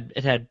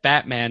had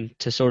Batman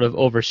to sort of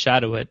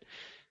overshadow it.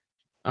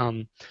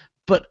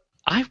 But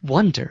I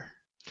wonder.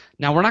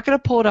 Now we're not going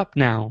to pull it up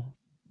now.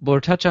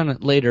 We'll touch on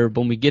it later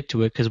when we get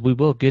to it, because we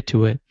will get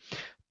to it.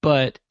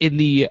 But in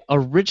the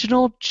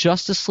original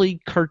Justice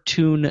League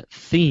cartoon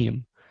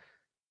theme,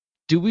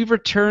 do we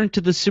return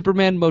to the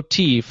Superman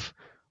motif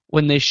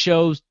when they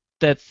show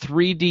that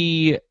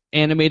 3D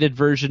animated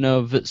version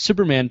of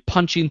Superman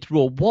punching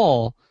through a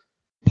wall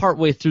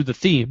partway through the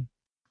theme?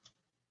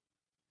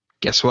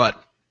 Guess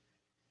what?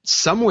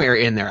 Somewhere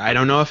in there, I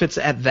don't know if it's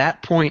at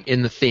that point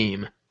in the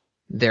theme,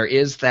 there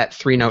is that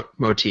 3-note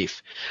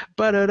motif.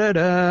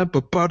 Ba-da-da-da,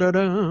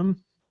 ba-da-da-dum,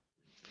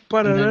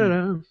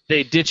 ba-da-da-da.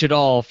 They ditch it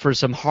all for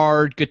some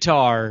hard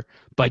guitar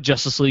by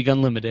Justice League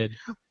Unlimited.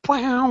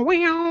 Debatably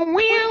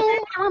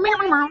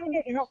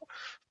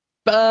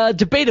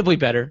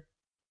better.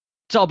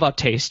 It's all about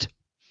taste.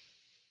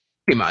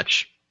 Pretty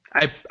much.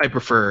 I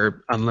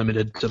prefer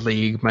Unlimited to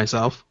League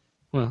myself.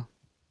 Well,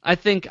 I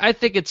think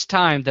it's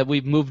time that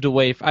we've moved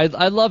away.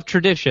 I love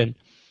tradition,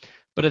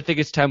 but I think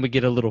it's time we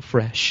get a little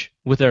fresh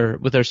with our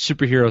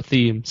superhero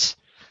themes,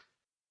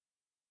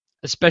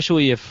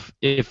 especially if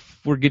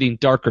we're getting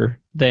darker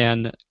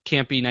than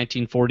campy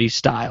 1940s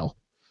style.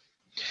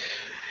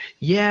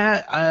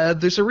 Yeah,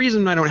 there's a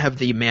reason I don't have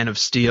the Man of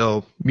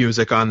Steel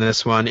music on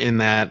this one, in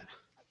that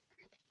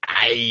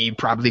I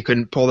probably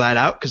couldn't pull that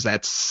out because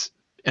that's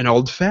an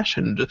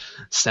old-fashioned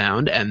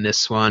sound, and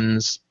this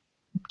one's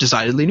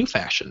decidedly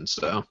new-fashioned.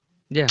 So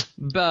yeah,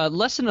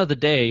 lesson of the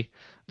day: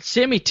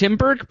 Sammy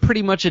Timberg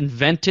pretty much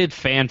invented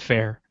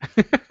fanfare.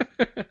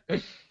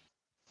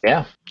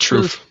 Yeah,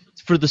 truth.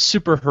 For the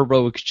super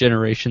heroic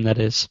generation, that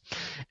is.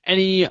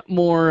 Any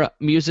more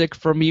music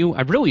from you?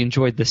 I really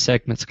enjoyed this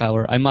segment,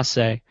 Skylar, I must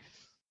say.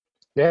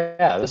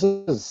 Yeah, this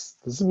has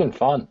been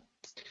fun.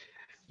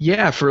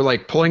 Yeah, for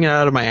like pulling it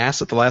out of my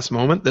ass at the last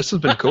moment, this has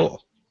been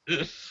cool.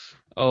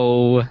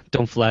 Oh,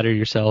 don't flatter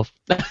yourself.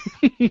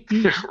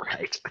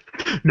 Right.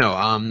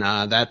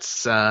 No,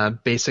 that's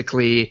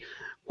basically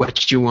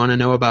what you want to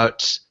know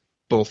about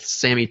both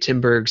Sammy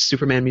Timberg's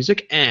Superman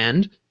music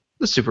and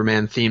the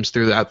Superman themes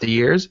throughout the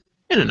years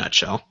in a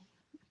nutshell.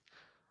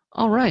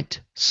 All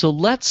right, so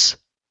let's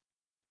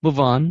move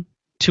on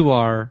to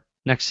our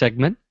next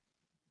segment.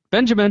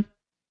 Benjamin.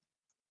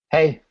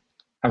 Hey,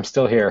 I'm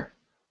still here.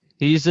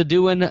 He's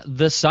doing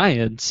the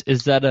science.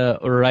 Is that a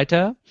right?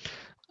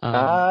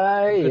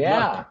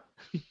 Yeah.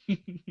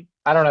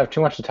 I don't have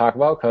too much to talk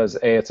about because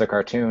A, it's a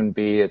cartoon,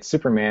 B, it's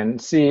Superman,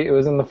 C, it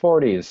was in the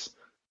 40s.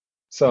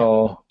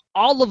 So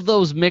all of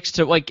those mixed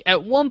to, like,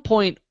 at one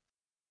point,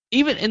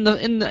 even in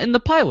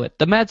the pilot,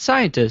 the mad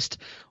scientist,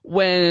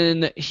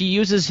 when he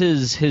uses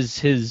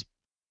his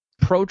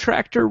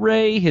protractor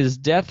ray, his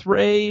death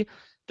ray,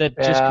 that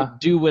just could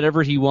do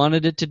whatever he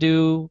wanted it to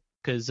do,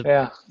 because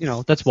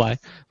that's why.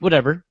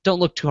 Whatever. Don't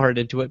look too hard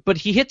into it. But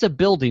he hits a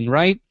building,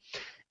 right?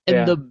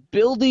 And the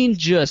building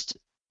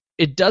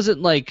it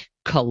doesn't like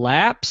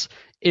collapse.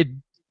 It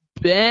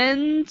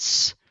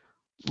bends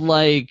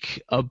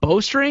like a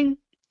bowstring.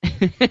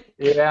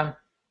 Yeah.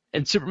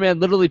 And Superman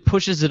literally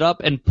pushes it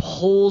up and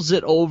pulls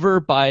it over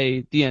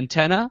by the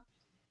antenna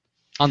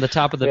on the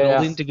top of the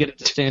building to get it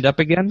to stand up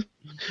again.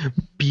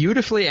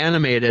 Beautifully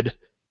animated.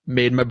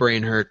 Made my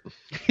brain hurt.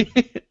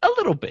 A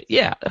little bit,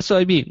 yeah. That's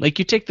what I mean. Like,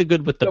 you take the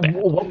good with the bad.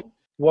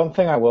 One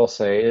thing I will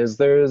say is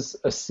there's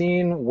a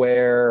scene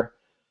where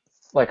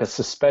like a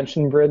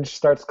suspension bridge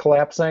starts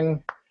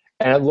collapsing,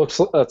 and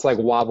it's like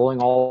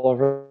wobbling all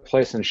over the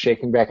place and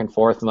shaking back and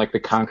forth, and like the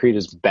concrete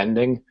is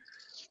bending.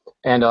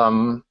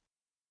 And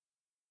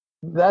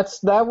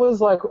that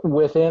was like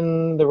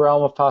within the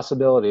realm of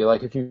possibility.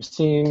 Like, if you've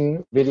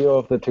seen video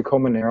of the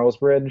Tacoma Narrows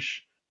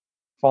Bridge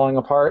falling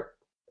apart,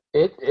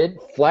 it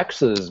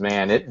flexes,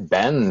 man. It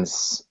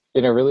bends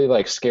in a really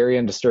like scary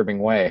and disturbing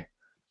way.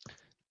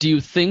 Do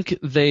you think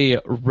they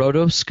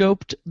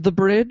rotoscoped the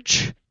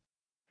bridge?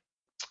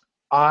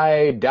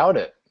 I doubt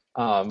it.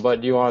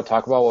 But do you want to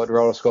talk about what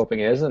rotoscoping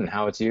is and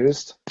how it's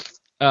used?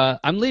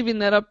 I'm leaving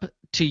that up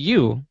to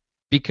you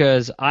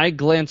because I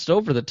glanced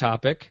over the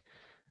topic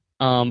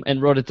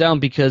and wrote it down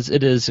because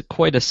it is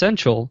quite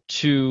essential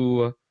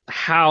to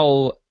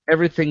how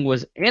everything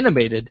was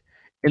animated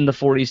in the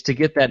 40s to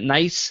get that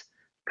nice,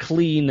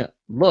 clean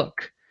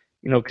look.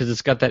 Because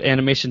it's got that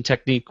animation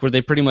technique where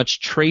they pretty much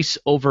trace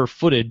over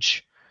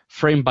footage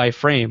frame by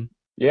frame.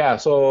 Yeah,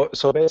 so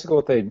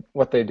basically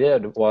what they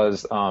did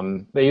was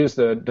they used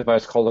a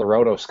device called a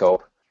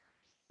rotoscope.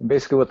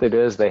 Basically what they did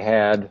is they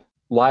had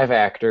live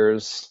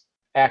actors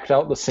act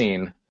out the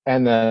scene,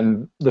 and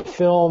then the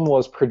film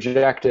was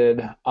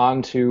projected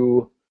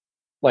onto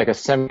like a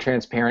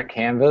semi-transparent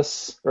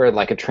canvas or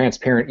like a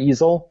transparent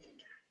easel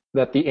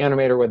that the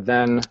animator would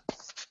then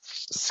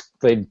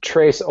they'd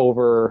trace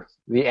over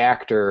the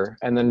actor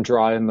and then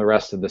draw in the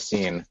rest of the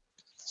scene.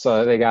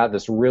 So they got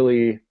this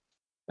really,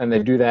 and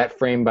they do that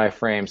frame by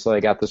frame, so they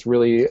got this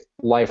really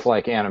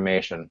lifelike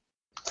animation.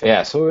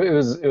 Yeah, so it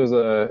was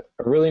a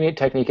really neat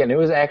technique, and it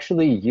was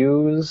actually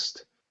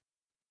used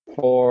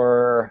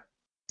for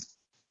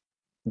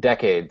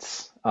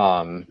decades.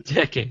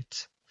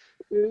 Decades.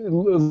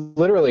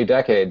 Literally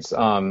decades.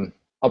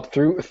 Up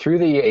through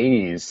the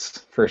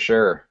 80s for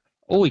sure.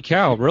 Holy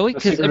cow! Really? The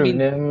Because Secret of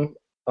Nim,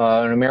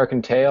 An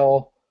American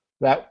Tail.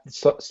 That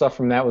stuff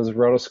from that was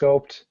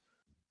rotoscoped.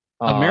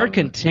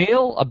 American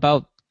Tail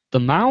about the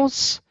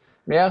mouse.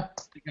 Yeah.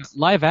 They got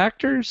live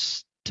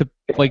actors to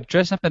like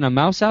dress up in a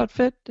mouse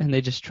outfit, and they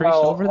just traced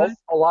over that.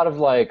 A lot of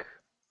like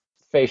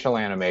facial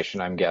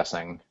animation, I'm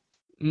guessing.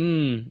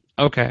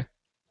 Okay.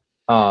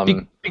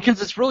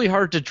 Because it's really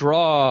hard to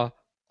draw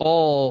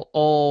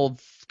all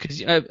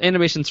because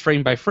animation's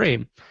frame by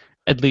frame,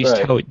 at least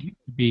Right. how it used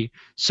to be.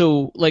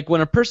 So, like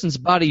when a person's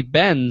body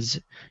bends,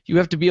 you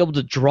have to be able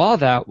to draw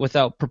that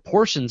without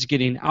proportions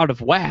getting out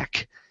of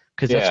whack,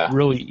 because that's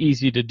really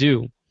easy to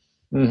do.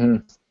 Mm-hmm.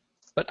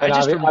 But And I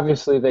just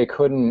obviously they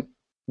couldn't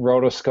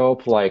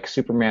rotoscope like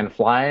Superman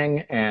flying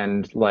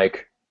and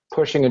like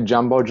pushing a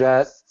jumbo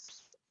jet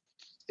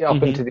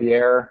up into the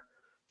air,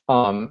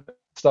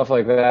 stuff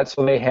like that.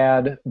 So they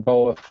had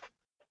both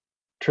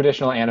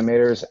traditional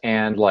animators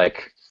and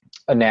like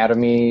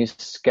anatomy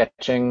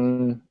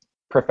sketching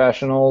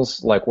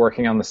professionals like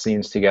working on the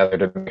scenes together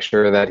to make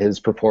sure that his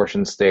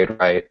proportions stayed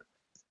right,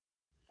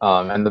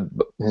 and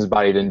his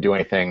body didn't do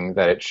anything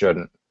that it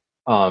shouldn't.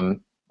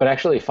 But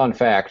actually, fun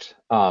fact,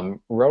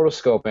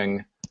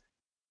 rotoscoping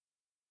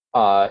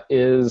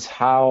is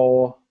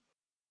how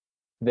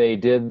they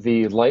did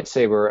the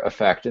lightsaber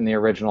effect in the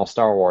original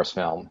Star Wars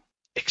film.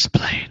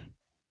 explain.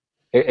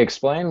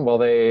 Explain? Well,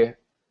 they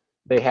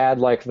had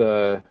like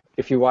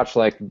if you watch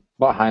like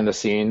behind the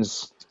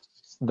scenes,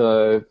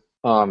 the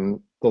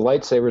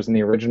lightsabers in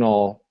the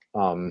original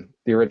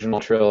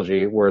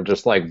trilogy were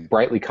just like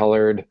brightly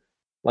colored,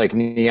 like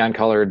neon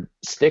colored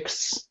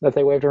sticks that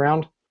they waved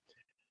around,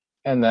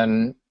 and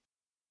then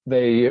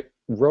they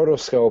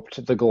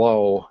rotoscoped the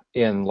glow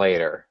in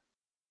later.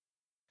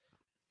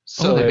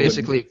 So they they would-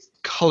 basically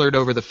colored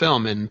over the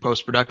film in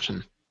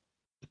post-production.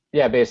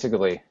 Yeah,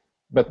 basically.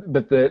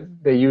 But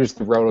they used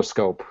the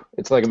rotoscope.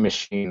 It's like a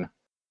machine.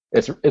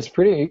 It's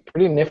pretty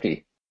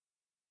nifty.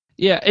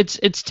 Yeah,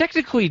 it's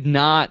technically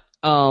not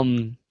a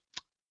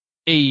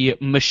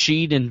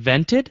machine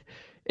invented.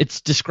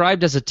 It's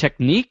described as a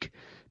technique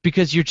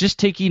because you're just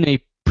taking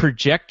a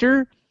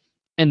projector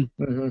and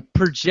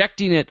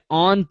projecting it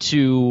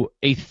onto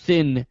a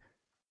thin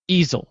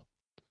easel.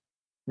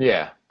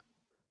 Yeah.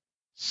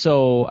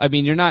 So, I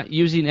mean, you're not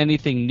using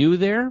anything new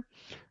there,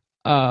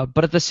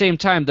 but at the same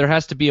time, there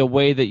has to be a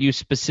way that you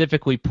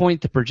specifically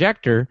point the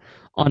projector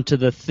onto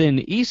the thin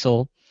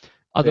easel.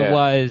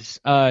 Otherwise,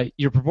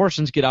 your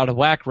proportions get out of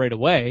whack right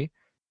away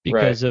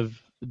because of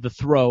the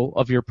throw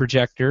of your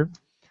projector.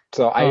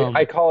 So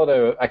I call it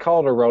a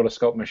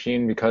rotoscope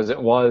machine because it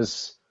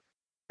was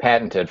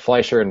patented.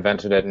 Fleischer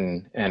invented it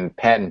and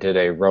patented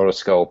a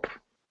rotoscope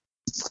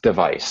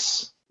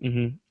device.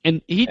 Mm-hmm.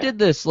 And he did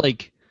this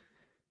like,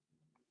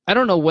 I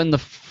don't know when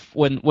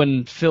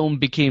when film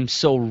became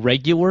so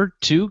regular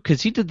too,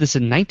 because he did this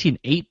in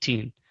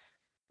 1918.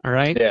 All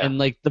right, and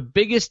like the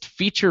biggest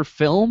feature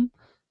film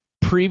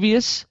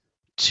previous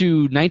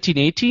to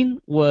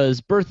 1918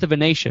 was Birth of a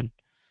Nation.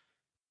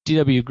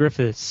 D.W.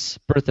 Griffith's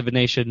Birth of a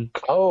Nation.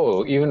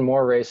 Oh, even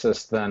more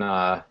racist than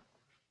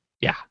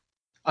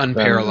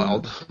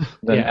Unparalleled.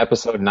 than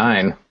Episode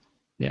 9.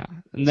 Yeah,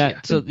 and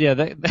that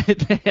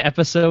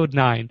Episode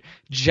 9,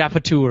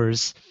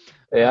 Japatours.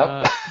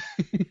 Yep.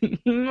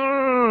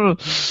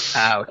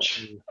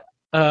 Ouch.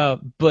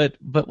 But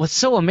what's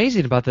so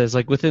amazing about this,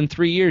 like within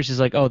 3 years, he's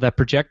like, oh, that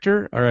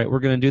projector, all right, we're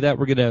going to do that.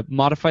 We're going to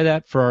modify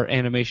that for our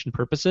animation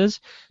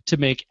purposes to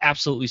make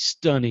absolutely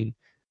stunning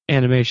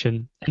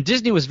animation. And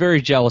Disney was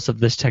very jealous of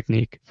this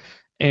technique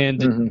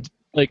and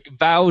like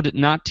vowed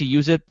not to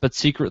use it, but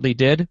secretly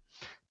did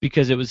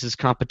because it was his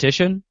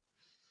competition.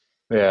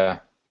 Yeah.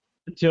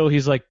 Until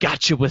he's like,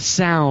 gotcha with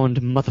sound,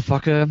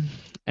 motherfucker.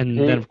 And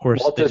then, of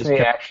course, Walt Disney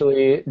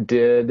actually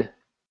did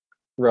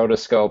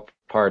rotoscope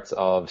parts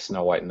of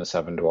Snow White and the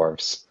Seven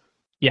Dwarfs.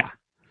 Yeah.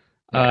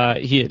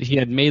 He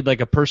had made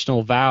like a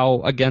personal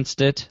vow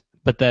against it,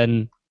 but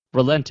then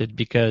relented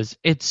because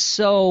it's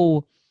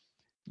so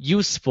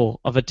useful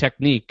of a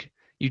technique.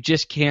 You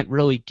just can't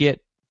really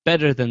get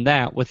better than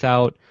that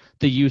without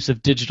the use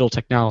of digital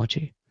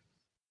technology.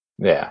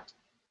 Yeah.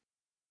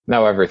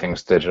 Now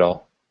everything's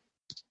digital.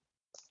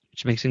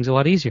 Which makes things a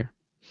lot easier.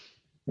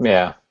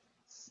 Yeah.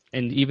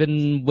 And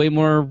even way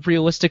more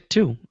realistic,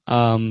 too.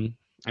 I mean,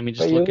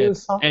 just look at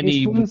any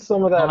you lose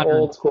some of that modern...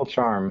 old school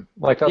charm.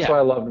 Like, that's what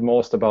I loved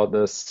most about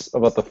the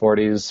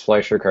 40s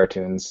Fleischer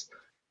cartoons.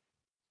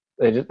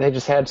 They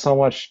just had so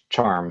much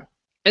charm.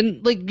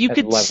 And, like, you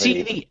could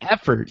see the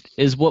effort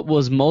is what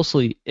was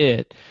mostly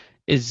it.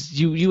 Is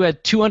you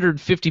had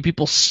 250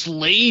 people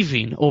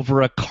slaving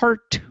over a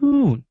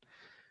cartoon.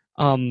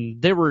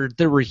 There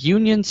were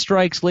union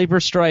strikes, labor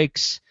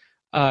strikes,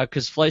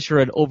 because Fleischer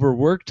had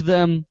overworked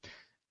them,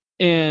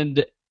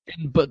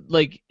 but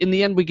like in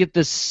the end we get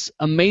this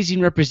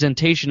amazing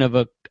representation of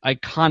a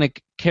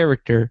iconic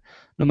character,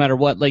 no matter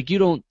what. Like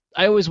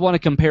I always want to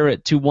compare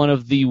it to one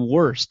of the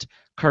worst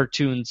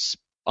cartoons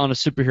on a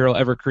superhero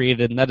ever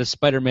created, and that is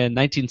Spider-Man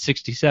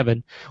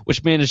 1967,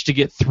 which managed to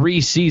get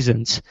 3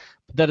 seasons.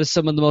 That is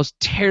some of the most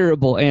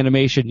terrible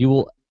animation you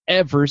will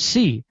ever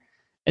see,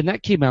 and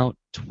that came out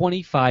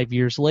 25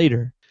 years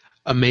later.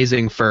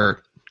 Amazing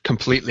for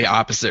completely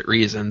opposite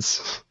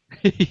reasons.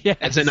 Yes.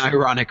 As in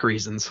ironic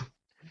reasons.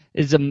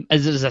 It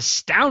is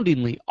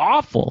astoundingly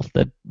awful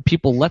that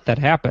people let that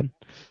happen.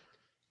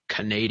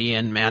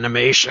 Canadian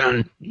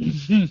animation.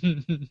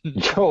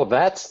 Yo,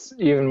 that's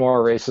even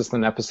more racist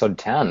than episode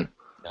 10.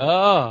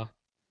 Oh.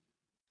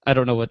 I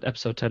don't know what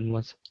episode 10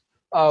 was.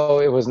 Oh,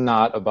 it was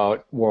not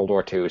about World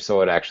War II,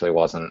 so it actually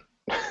wasn't.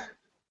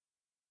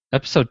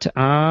 Episode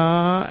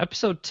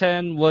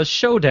 10 was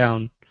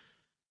Showdown.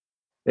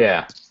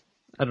 Yeah.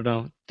 I don't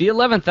know. The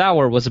 11th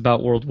Hour was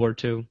about World War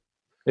II.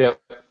 Yep.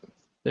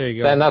 There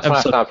you go. And that's when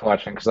I stopped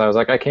watching, because I was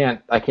like, I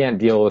can't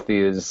deal with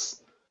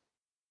these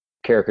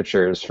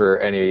caricatures for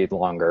any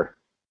longer.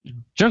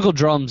 Jungle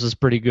Drums is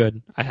pretty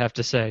good, I have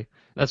to say.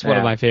 That's one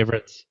of my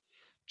favorites.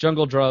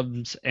 Jungle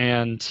Drums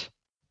and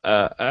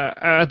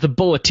the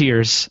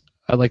Bulleteers.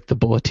 I like the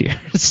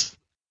Bulleteers.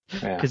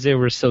 Because they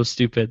were so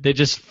stupid. They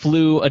just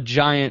flew a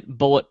giant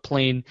bullet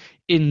plane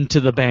into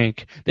the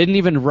bank. They didn't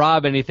even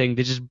rob anything.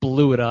 They just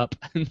blew it up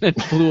and then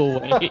flew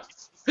away.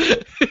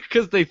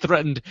 Because they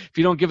threatened, if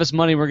you don't give us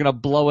money, we're going to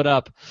blow it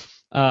up.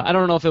 I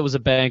don't know if it was a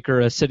bank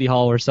or a city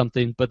hall or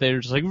something, but they were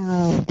just like,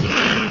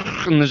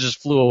 and they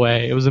just flew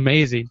away. It was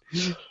amazing.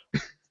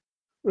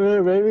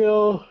 Maybe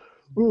I'll...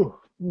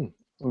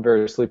 I'm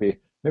very sleepy.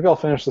 Maybe I'll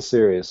finish the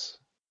series.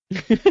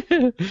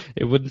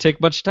 It wouldn't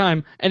take much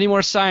time. Any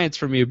more science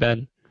from you,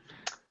 Ben?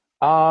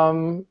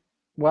 Well,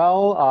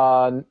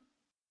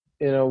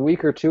 in a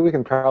week or two, we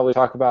can probably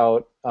talk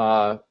about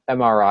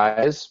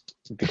MRIs,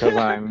 because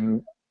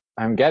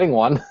I'm getting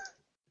one.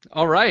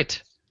 All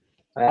right.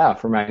 Yeah,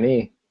 for my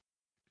knee.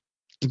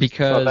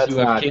 Because you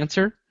have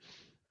cancer?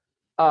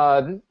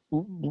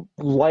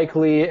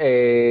 Likely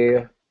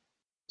a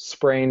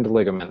sprained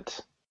ligament.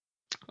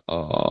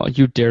 Oh,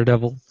 you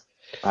daredevil.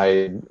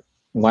 I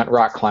went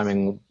rock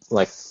climbing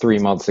like 3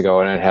 months ago,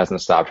 and it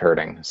hasn't stopped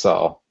hurting,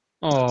 so...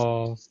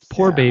 Oh,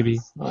 poor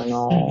baby. I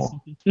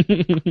know.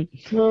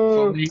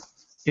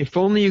 If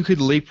only you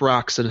could leap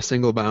rocks in a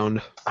single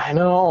bound. I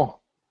know.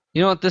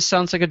 You know what this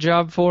sounds like a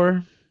job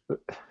for?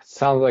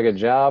 Sounds like a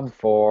job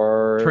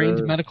for...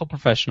 Trained medical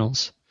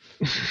professionals.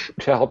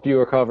 To help you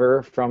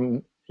recover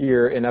from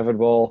your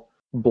inevitable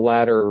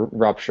bladder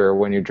rupture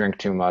when you drink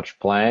too much,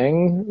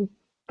 playing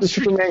the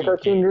Superman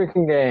cartoon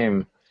drinking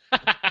game.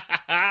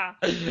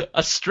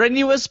 A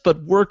strenuous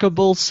but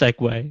workable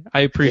segue. I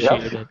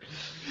appreciate it.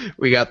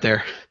 We got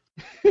there.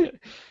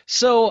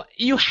 So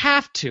you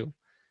have to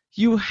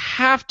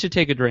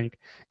take a drink,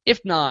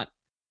 if not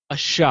a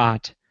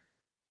shot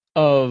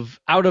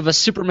out of a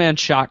Superman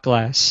shot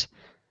glass,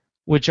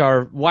 which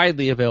are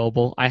widely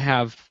available. I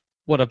have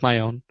one of my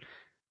own.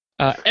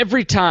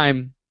 Every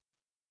time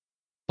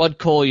Bud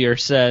Collyer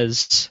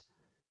says,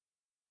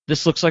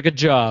 "This looks like a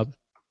job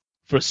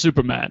for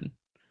Superman,"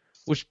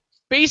 which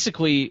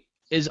basically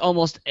is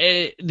almost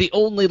the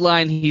only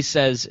line he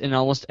says in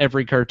almost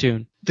every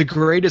cartoon. The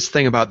greatest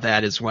thing about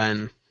that is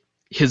when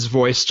his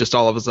voice just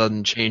all of a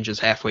sudden changes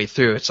halfway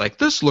through. It's like,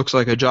 "This looks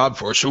like a job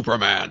for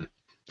Superman."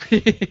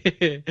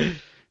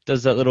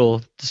 Does that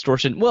little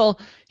distortion. Well,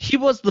 he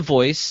was the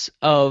voice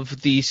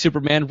of the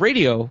Superman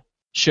radio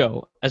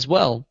show as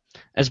well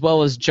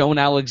as Joan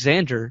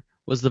Alexander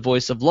was the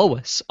voice of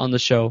Lois on the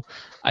show.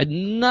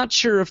 I'm not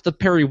sure if the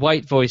Perry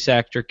White voice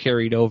actor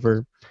carried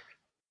over,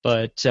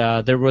 but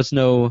there was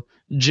no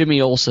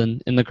Jimmy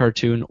Olsen in the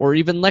cartoon, or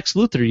even Lex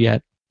Luthor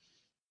yet.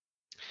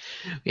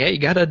 Yeah, you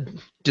gotta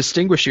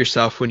distinguish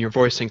yourself when you're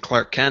voicing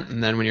Clark Kent,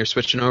 and then when you're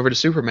switching over to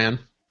Superman.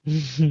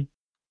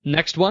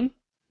 Next one.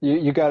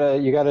 You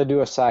gotta do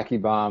a sake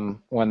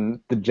bomb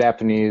when the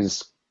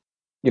Japanese,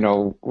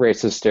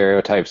 racist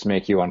stereotypes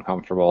make you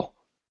uncomfortable.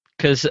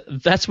 Because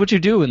that's what you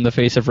do in the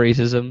face of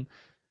racism.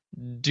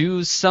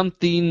 Do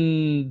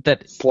something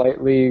that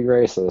slightly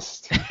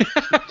racist.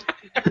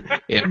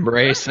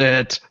 Embrace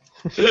it.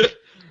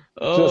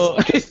 Oh,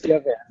 Just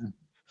give in.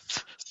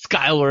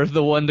 Skylar,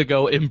 the one to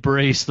go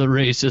embrace the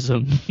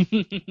racism.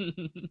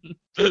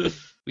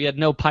 We had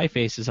no pie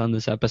faces on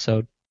this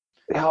episode.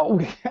 Oh,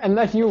 and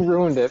then you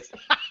ruined it.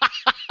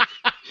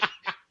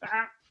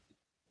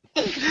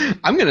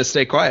 I'm gonna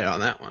stay quiet on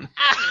that one.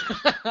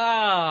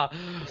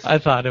 I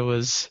thought it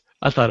was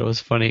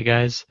funny,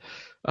 guys.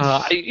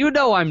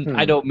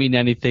 I don't mean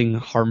anything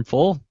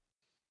harmful.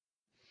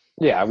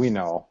 Yeah, we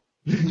know.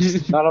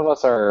 None of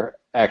us are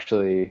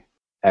actually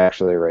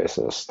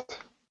racist.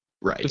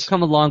 Right. We've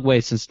come a long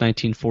way since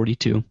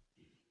 1942.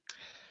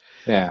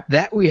 Yeah.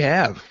 That we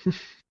have.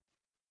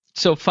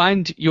 So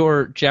find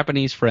your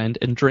Japanese friend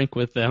and drink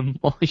with them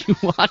while you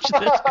watch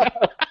this.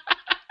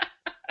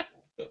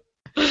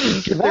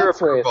 Give their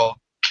That's right. approval.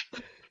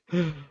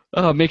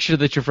 Make sure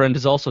that your friend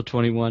is also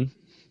 21.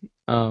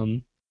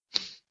 Ugh.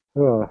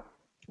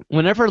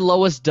 Whenever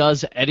Lois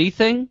does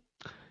anything,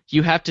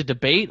 you have to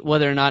debate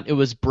whether or not it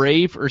was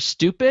brave or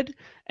stupid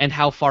and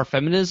how far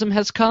feminism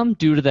has come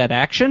due to that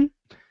action,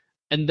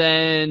 and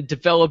then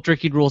develop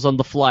drinking rules on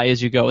the fly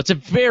as you go. It's a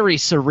very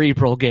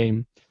cerebral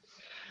game.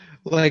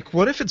 Like,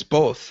 what if it's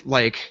both?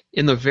 Like,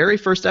 in the very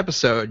first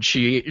episode,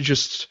 she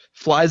just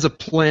flies a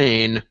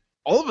plane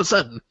all of a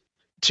sudden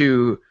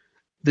to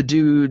the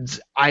dude's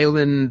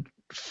island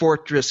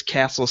fortress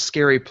castle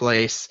scary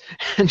place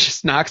and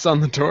just knocks on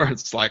the door.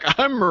 It's like,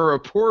 I'm a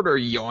reporter,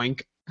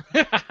 yoink.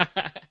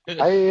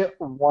 I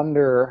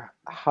wonder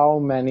how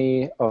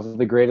many of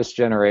the Greatest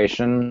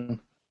Generation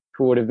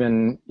who would have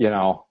been,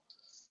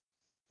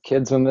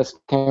 kids when this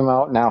came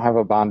out now have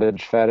a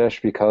bondage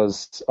fetish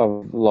because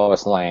of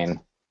Lois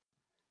Lane.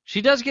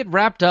 She does get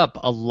wrapped up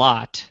a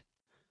lot.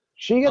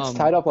 She gets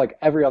tied up like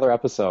every other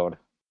episode.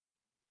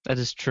 That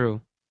is true.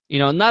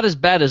 Not as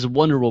bad as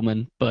Wonder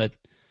Woman, but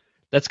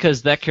that's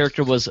because that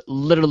character was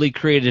literally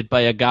created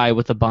by a guy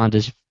with a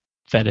bondage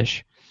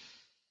fetish.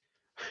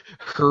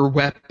 Her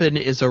weapon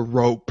is a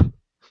rope.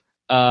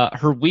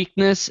 Her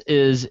weakness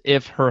is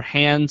if her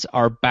hands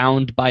are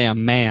bound by a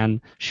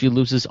man, she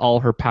loses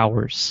all her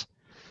powers.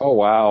 Oh,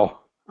 wow.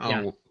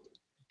 Oh,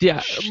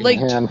 Yeah,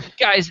 like, Man.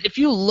 guys, if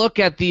you look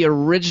at the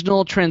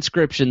original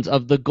transcriptions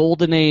of the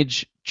Golden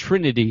Age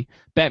Trinity,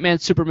 Batman,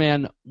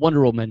 Superman,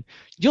 Wonder Woman,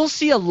 you'll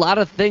see a lot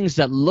of things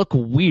that look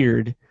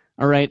weird,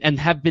 all right, and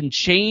have been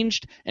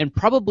changed and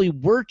probably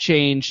were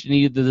changed in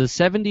either the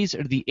 70s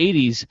or the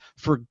 80s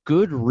for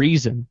good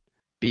reason.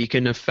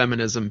 beacon of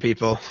feminism,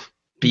 people.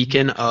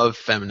 Beacon of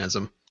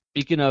feminism.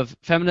 Beacon of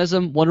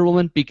feminism, Wonder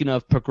Woman, beacon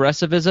of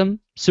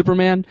progressivism,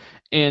 Superman,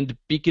 and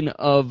beacon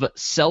of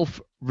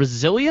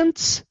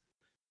self-resilience,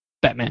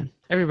 Batman.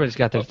 Everybody's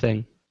got their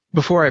thing.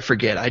 Before I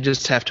forget, I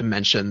just have to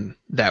mention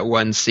that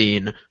one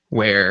scene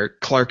where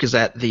Clark is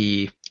at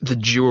the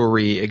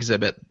jewelry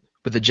exhibit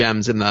with the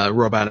gems in the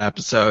robot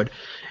episode,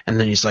 and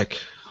then he's like,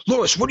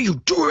 Lois, what are you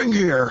doing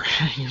here?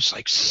 And he was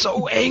like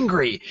so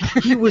angry.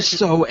 He was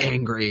so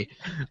angry.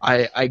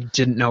 I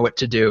didn't know what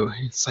to do.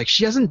 It's like,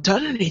 she hasn't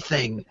done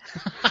anything.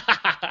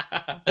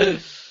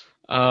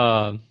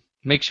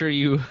 Make sure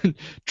you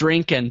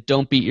drink and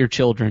don't beat your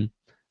children.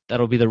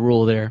 That'll be the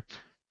rule there.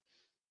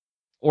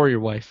 Or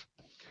your wife.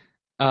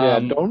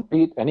 Don't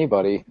beat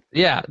anybody.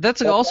 Yeah,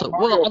 that's also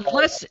well,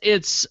 unless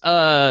it's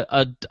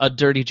a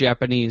dirty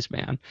Japanese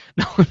man.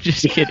 No, I'm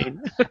just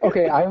kidding.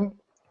 Okay,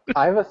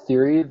 I have a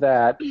theory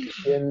that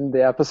in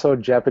the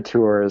episode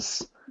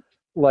Japatours,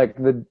 like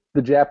the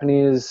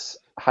Japanese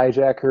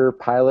hijacker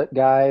pilot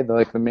guy,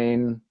 the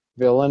main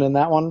villain in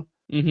that one,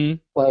 Mm-hmm.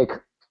 like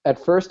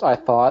at first I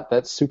thought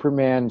that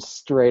Superman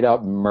straight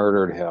up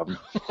murdered him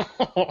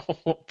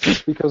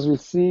because we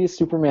see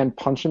Superman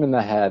punch him in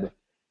the head.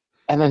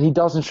 And then he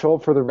doesn't show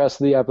up for the rest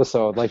of the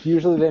episode. Like,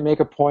 usually they make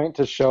a point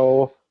to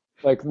show,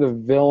 like, the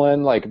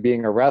villain, like,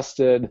 being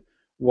arrested,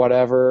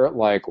 whatever,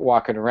 like,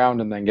 walking around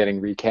and then getting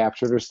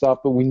recaptured or stuff,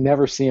 but we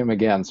never see him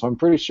again. So I'm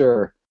pretty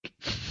sure,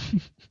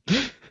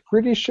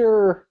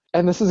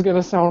 and this is going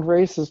to sound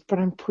racist, but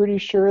I'm pretty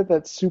sure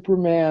that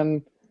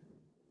Superman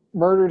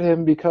murdered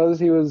him because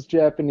he was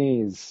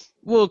Japanese.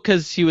 Well,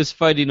 because he was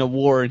fighting a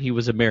war and he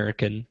was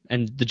American,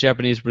 and the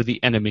Japanese were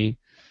the enemy.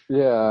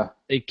 Yeah.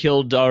 They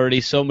killed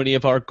already so many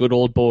of our good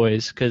old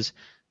boys, because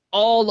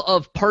all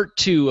of Part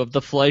 2 of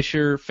the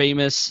Fleischer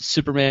famous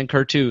Superman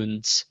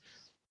cartoons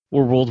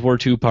were World War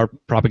II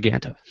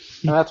propaganda.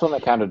 And that's when they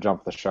kind of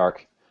jumped the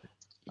shark.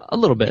 A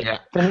little bit. Yeah.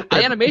 The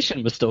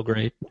animation was still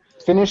great.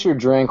 Finish your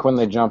drink when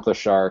they jump the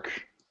shark.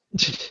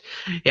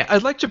 Yeah,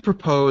 I'd like to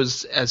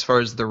propose, as far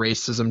as the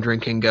racism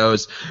drinking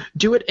goes,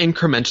 do it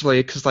incrementally,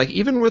 because, like,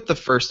 even with the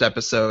first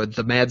episode,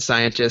 the mad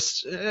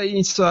scientist,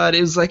 you saw it,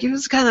 it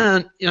was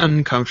kind of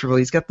uncomfortable.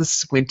 He's got the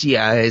squinty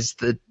eyes,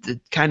 the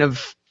kind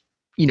of,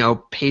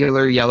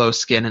 paler yellow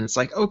skin, and it's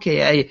like,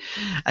 okay,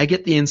 I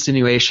get the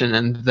insinuation,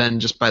 and then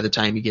just by the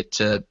time you get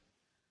to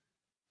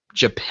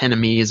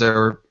Japanese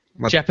or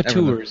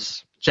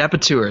Japatours.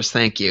 Japatours,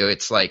 thank you.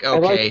 It's like,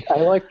 okay. I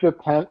like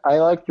Japanese.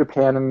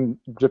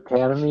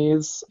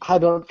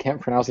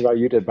 Can't pronounce it how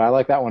you did, but I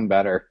like that one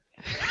better.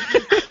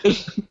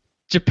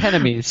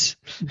 Japanese.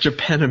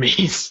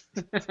 Japanese.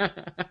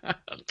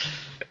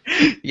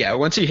 Yeah,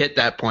 once you hit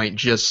that point,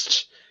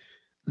 just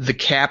the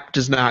cap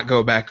does not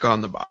go back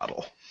on the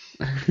bottle.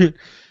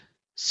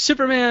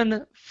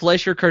 Superman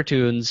Fleischer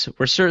cartoons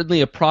were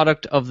certainly a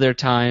product of their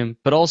time,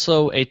 but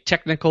also a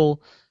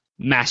technical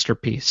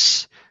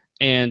masterpiece,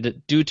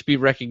 and due to be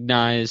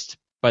recognized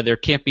by their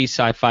campy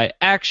sci-fi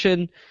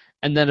action,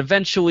 and then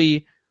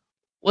eventually,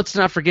 let's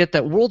not forget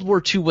that World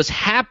War II was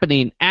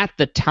happening at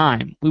the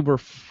time. We were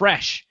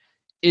fresh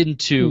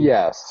into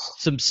Yes.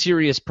 some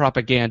serious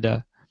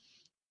propaganda.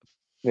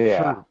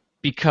 Yeah.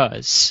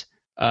 Because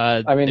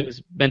I mean, it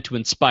was meant to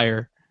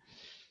inspire.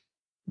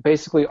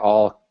 basically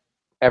all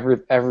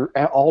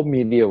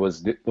media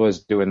was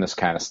doing this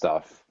kind of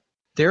stuff.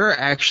 There are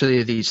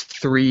actually these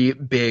 3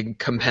 big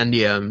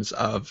compendiums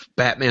of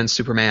Batman,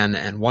 Superman,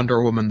 and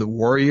Wonder Woman the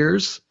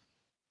Warriors.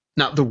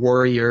 Not the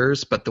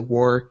Warriors, but the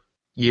War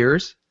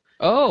Years.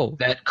 Oh.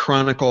 That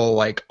chronicle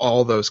like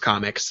all those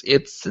comics.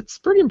 It's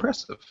pretty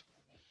impressive.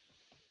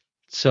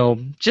 So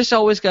just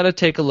always got to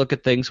take a look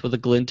at things with a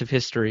glint of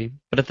history,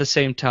 but at the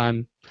same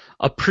time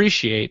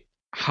appreciate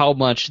how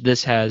much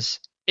this has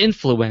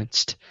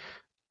influenced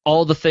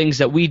all the things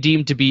that we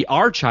deem to be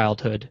our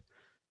childhood.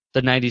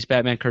 The 90s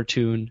Batman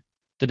cartoon,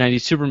 the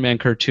 90s Superman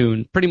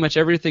cartoon, pretty much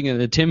everything in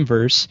the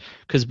Timverse,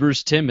 because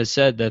Bruce Timm has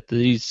said that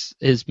his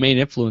main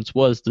influence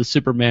was the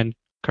Superman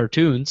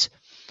cartoons.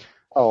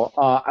 Oh,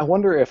 I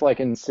wonder if like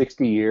in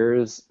 60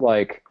 years,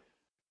 like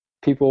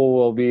people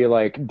will be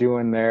like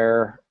doing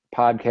their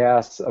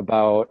podcasts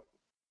about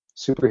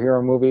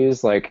superhero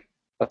movies like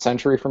a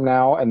century from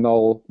now, and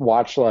they'll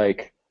watch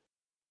like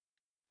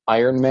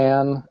Iron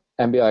Man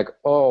and be like,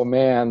 oh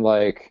man,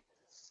 like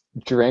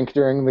drink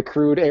during the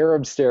crude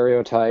Arab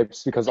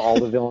stereotypes because all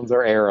the villains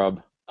are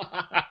Arab.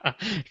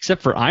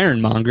 Except for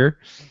Ironmonger.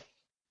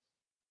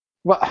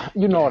 Well,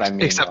 you know what I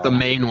mean. Except though. the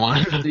main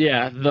one.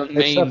 Yeah, the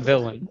main Except-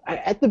 villain.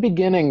 At the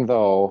beginning,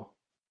 though.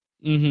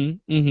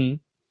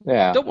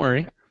 Yeah. Don't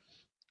worry.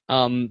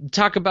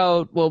 Talk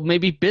about, well,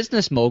 maybe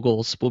business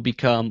moguls will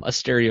become a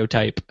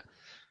stereotype.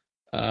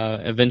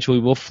 Eventually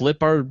we'll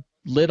flip our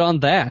lid on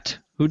that.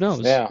 Who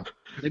knows? Yeah.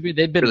 Maybe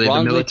they've been Really, the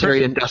wrongly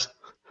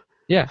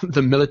Yeah,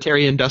 the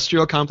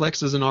military-industrial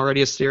complex isn't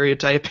already a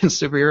stereotype in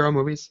superhero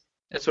movies.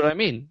 that's what I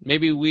mean.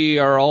 Maybe we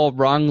are all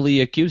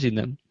wrongly accusing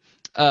them.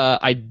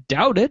 I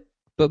doubt it,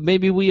 but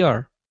maybe we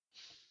are.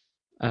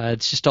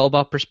 It's just all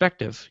about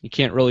perspective. You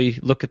can't really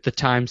look at the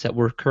times that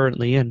we're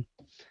currently in.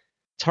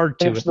 It's hard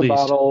to, Finish at the least.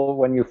 bottle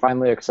when you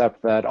finally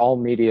accept that all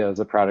media is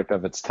a product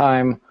of its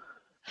time.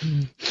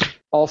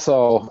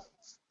 Also,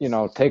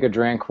 take a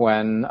drink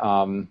when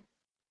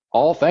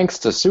all thanks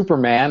to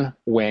Superman,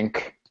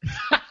 wink.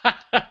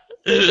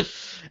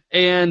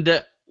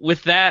 And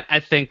with that, I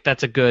think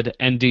that's a good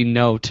ending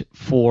note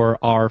for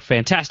our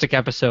fantastic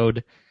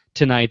episode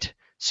tonight,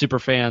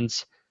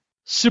 Superfans.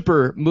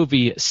 Super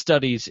Movie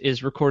Studies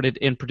is recorded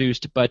and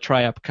produced by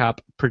Triop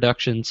Cop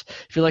Productions.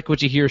 If you like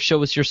what you hear,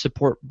 show us your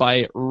support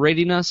by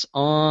rating us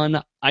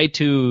on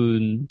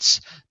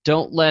iTunes.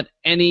 Don't let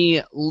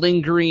any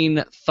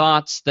lingering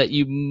thoughts that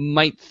you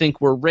might think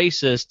were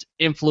racist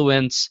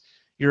influence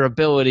your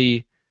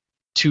ability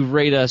to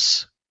rate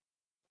us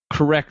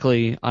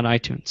correctly on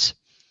iTunes.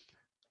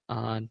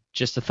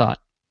 Just a thought.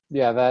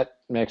 Yeah, that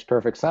makes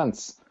perfect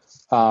sense.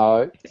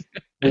 Our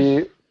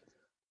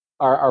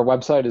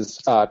website is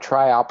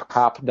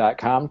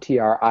triopcop.com,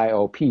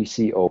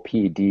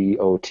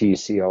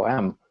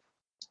 triopcopdotcom.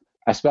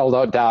 I spelled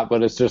out dot,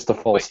 but it's just a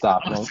full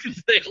stop. I was going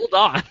to say, hold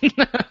on.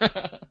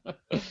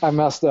 I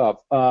messed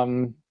up.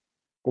 We'll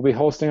be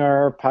hosting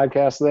our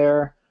podcast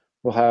there.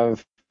 We'll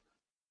have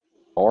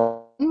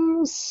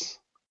forums.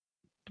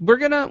 We're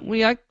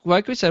gonna,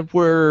 like we said,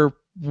 we're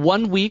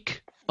 1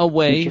 week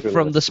away Feature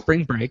from list. the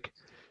spring break,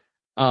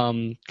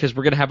 because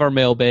we're gonna have our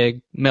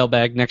mailbag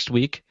next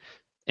week,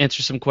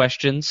 answer some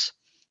questions,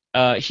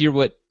 hear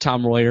what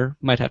Tom Royer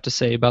might have to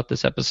say about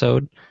this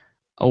episode,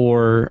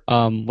 or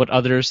what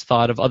others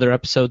thought of other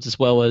episodes, as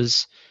well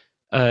as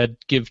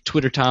give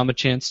Twitter Tom a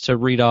chance to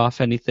read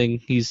off anything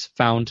he's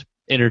found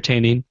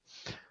entertaining.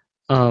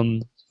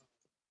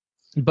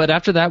 But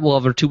after that, we'll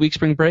have our 2 week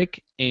spring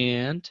break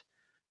and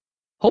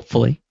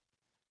hopefully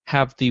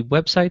have the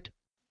website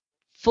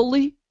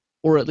fully,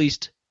 or at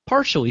least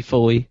partially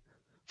fully,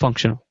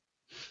 functional.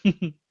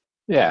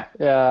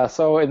 Yeah.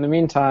 So in the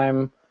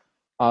meantime,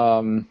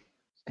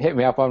 hit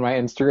me up on my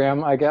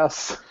Instagram, I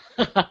guess.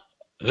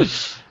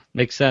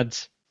 Makes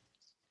sense.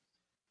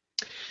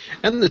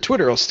 And the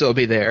Twitter will still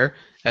be there,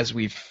 as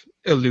we've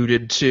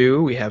alluded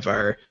to. We have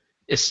our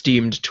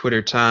esteemed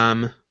Twitter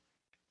Tom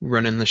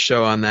running the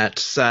show on that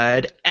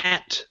side,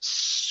 at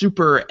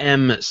Super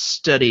M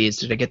Studies.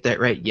 Did I get that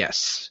right?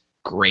 Yes.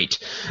 Great.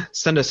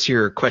 Send us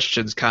your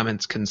questions,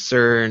 comments,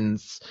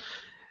 concerns,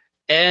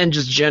 and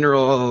just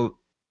general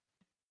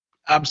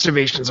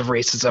observations of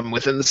racism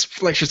within the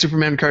Fleischer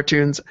Superman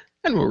cartoons,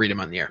 and we'll read them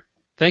on the air.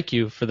 Thank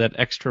you for that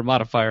extra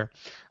modifier.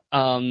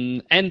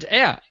 And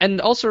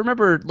also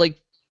remember,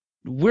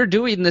 we're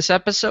doing this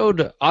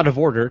episode out of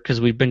order because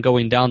we've been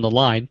going down the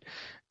line,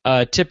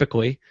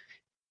 typically.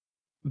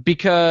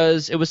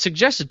 because it was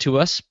suggested to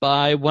us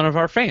by one of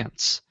our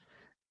fans.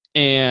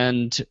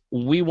 And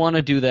we want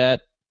to do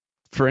that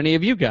for any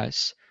of you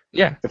guys.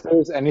 Yeah. If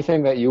there's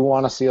anything that you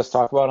want to see us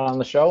talk about on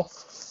the show,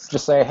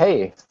 just say,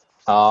 hey,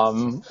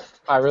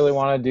 I really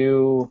want to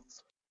do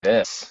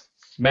this.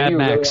 Mad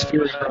Max.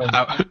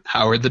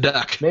 Howard the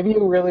Duck. Maybe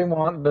you really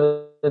want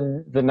the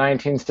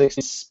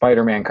 1960s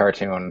Spider-Man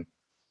cartoon.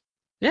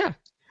 Yeah.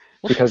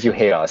 Because you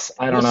hate us.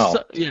 I don't know.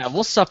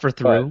 We'll suffer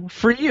through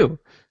for you.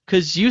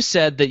 Because you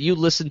said that you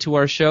listen to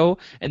our show,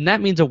 and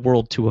that means a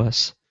world to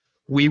us.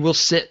 We will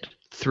sit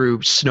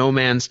through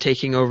Snowman's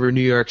taking over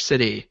New York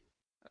City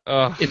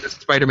in the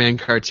Spider-Man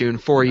cartoon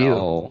for you.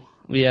 Oh,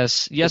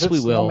 yes, Is it we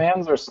will.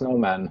 Snowmans or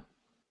Snowmen?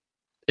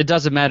 It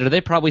doesn't matter.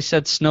 They probably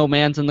said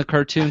Snowmans in the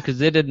cartoon because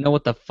they didn't know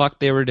what the fuck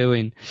they were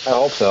doing. I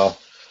hope so.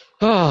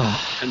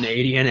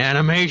 Canadian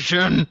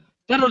animation.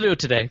 That'll do it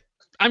today.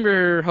 I'm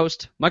your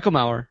host, Michael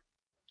Maurer.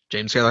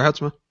 James Taylor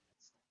Hutzma.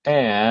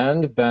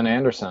 And Ben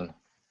Anderson.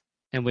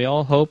 And we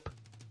all hope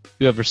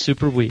you have a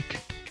super week.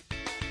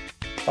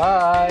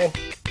 Bye.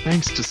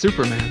 Thanks to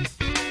Superman.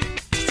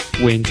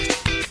 Wink.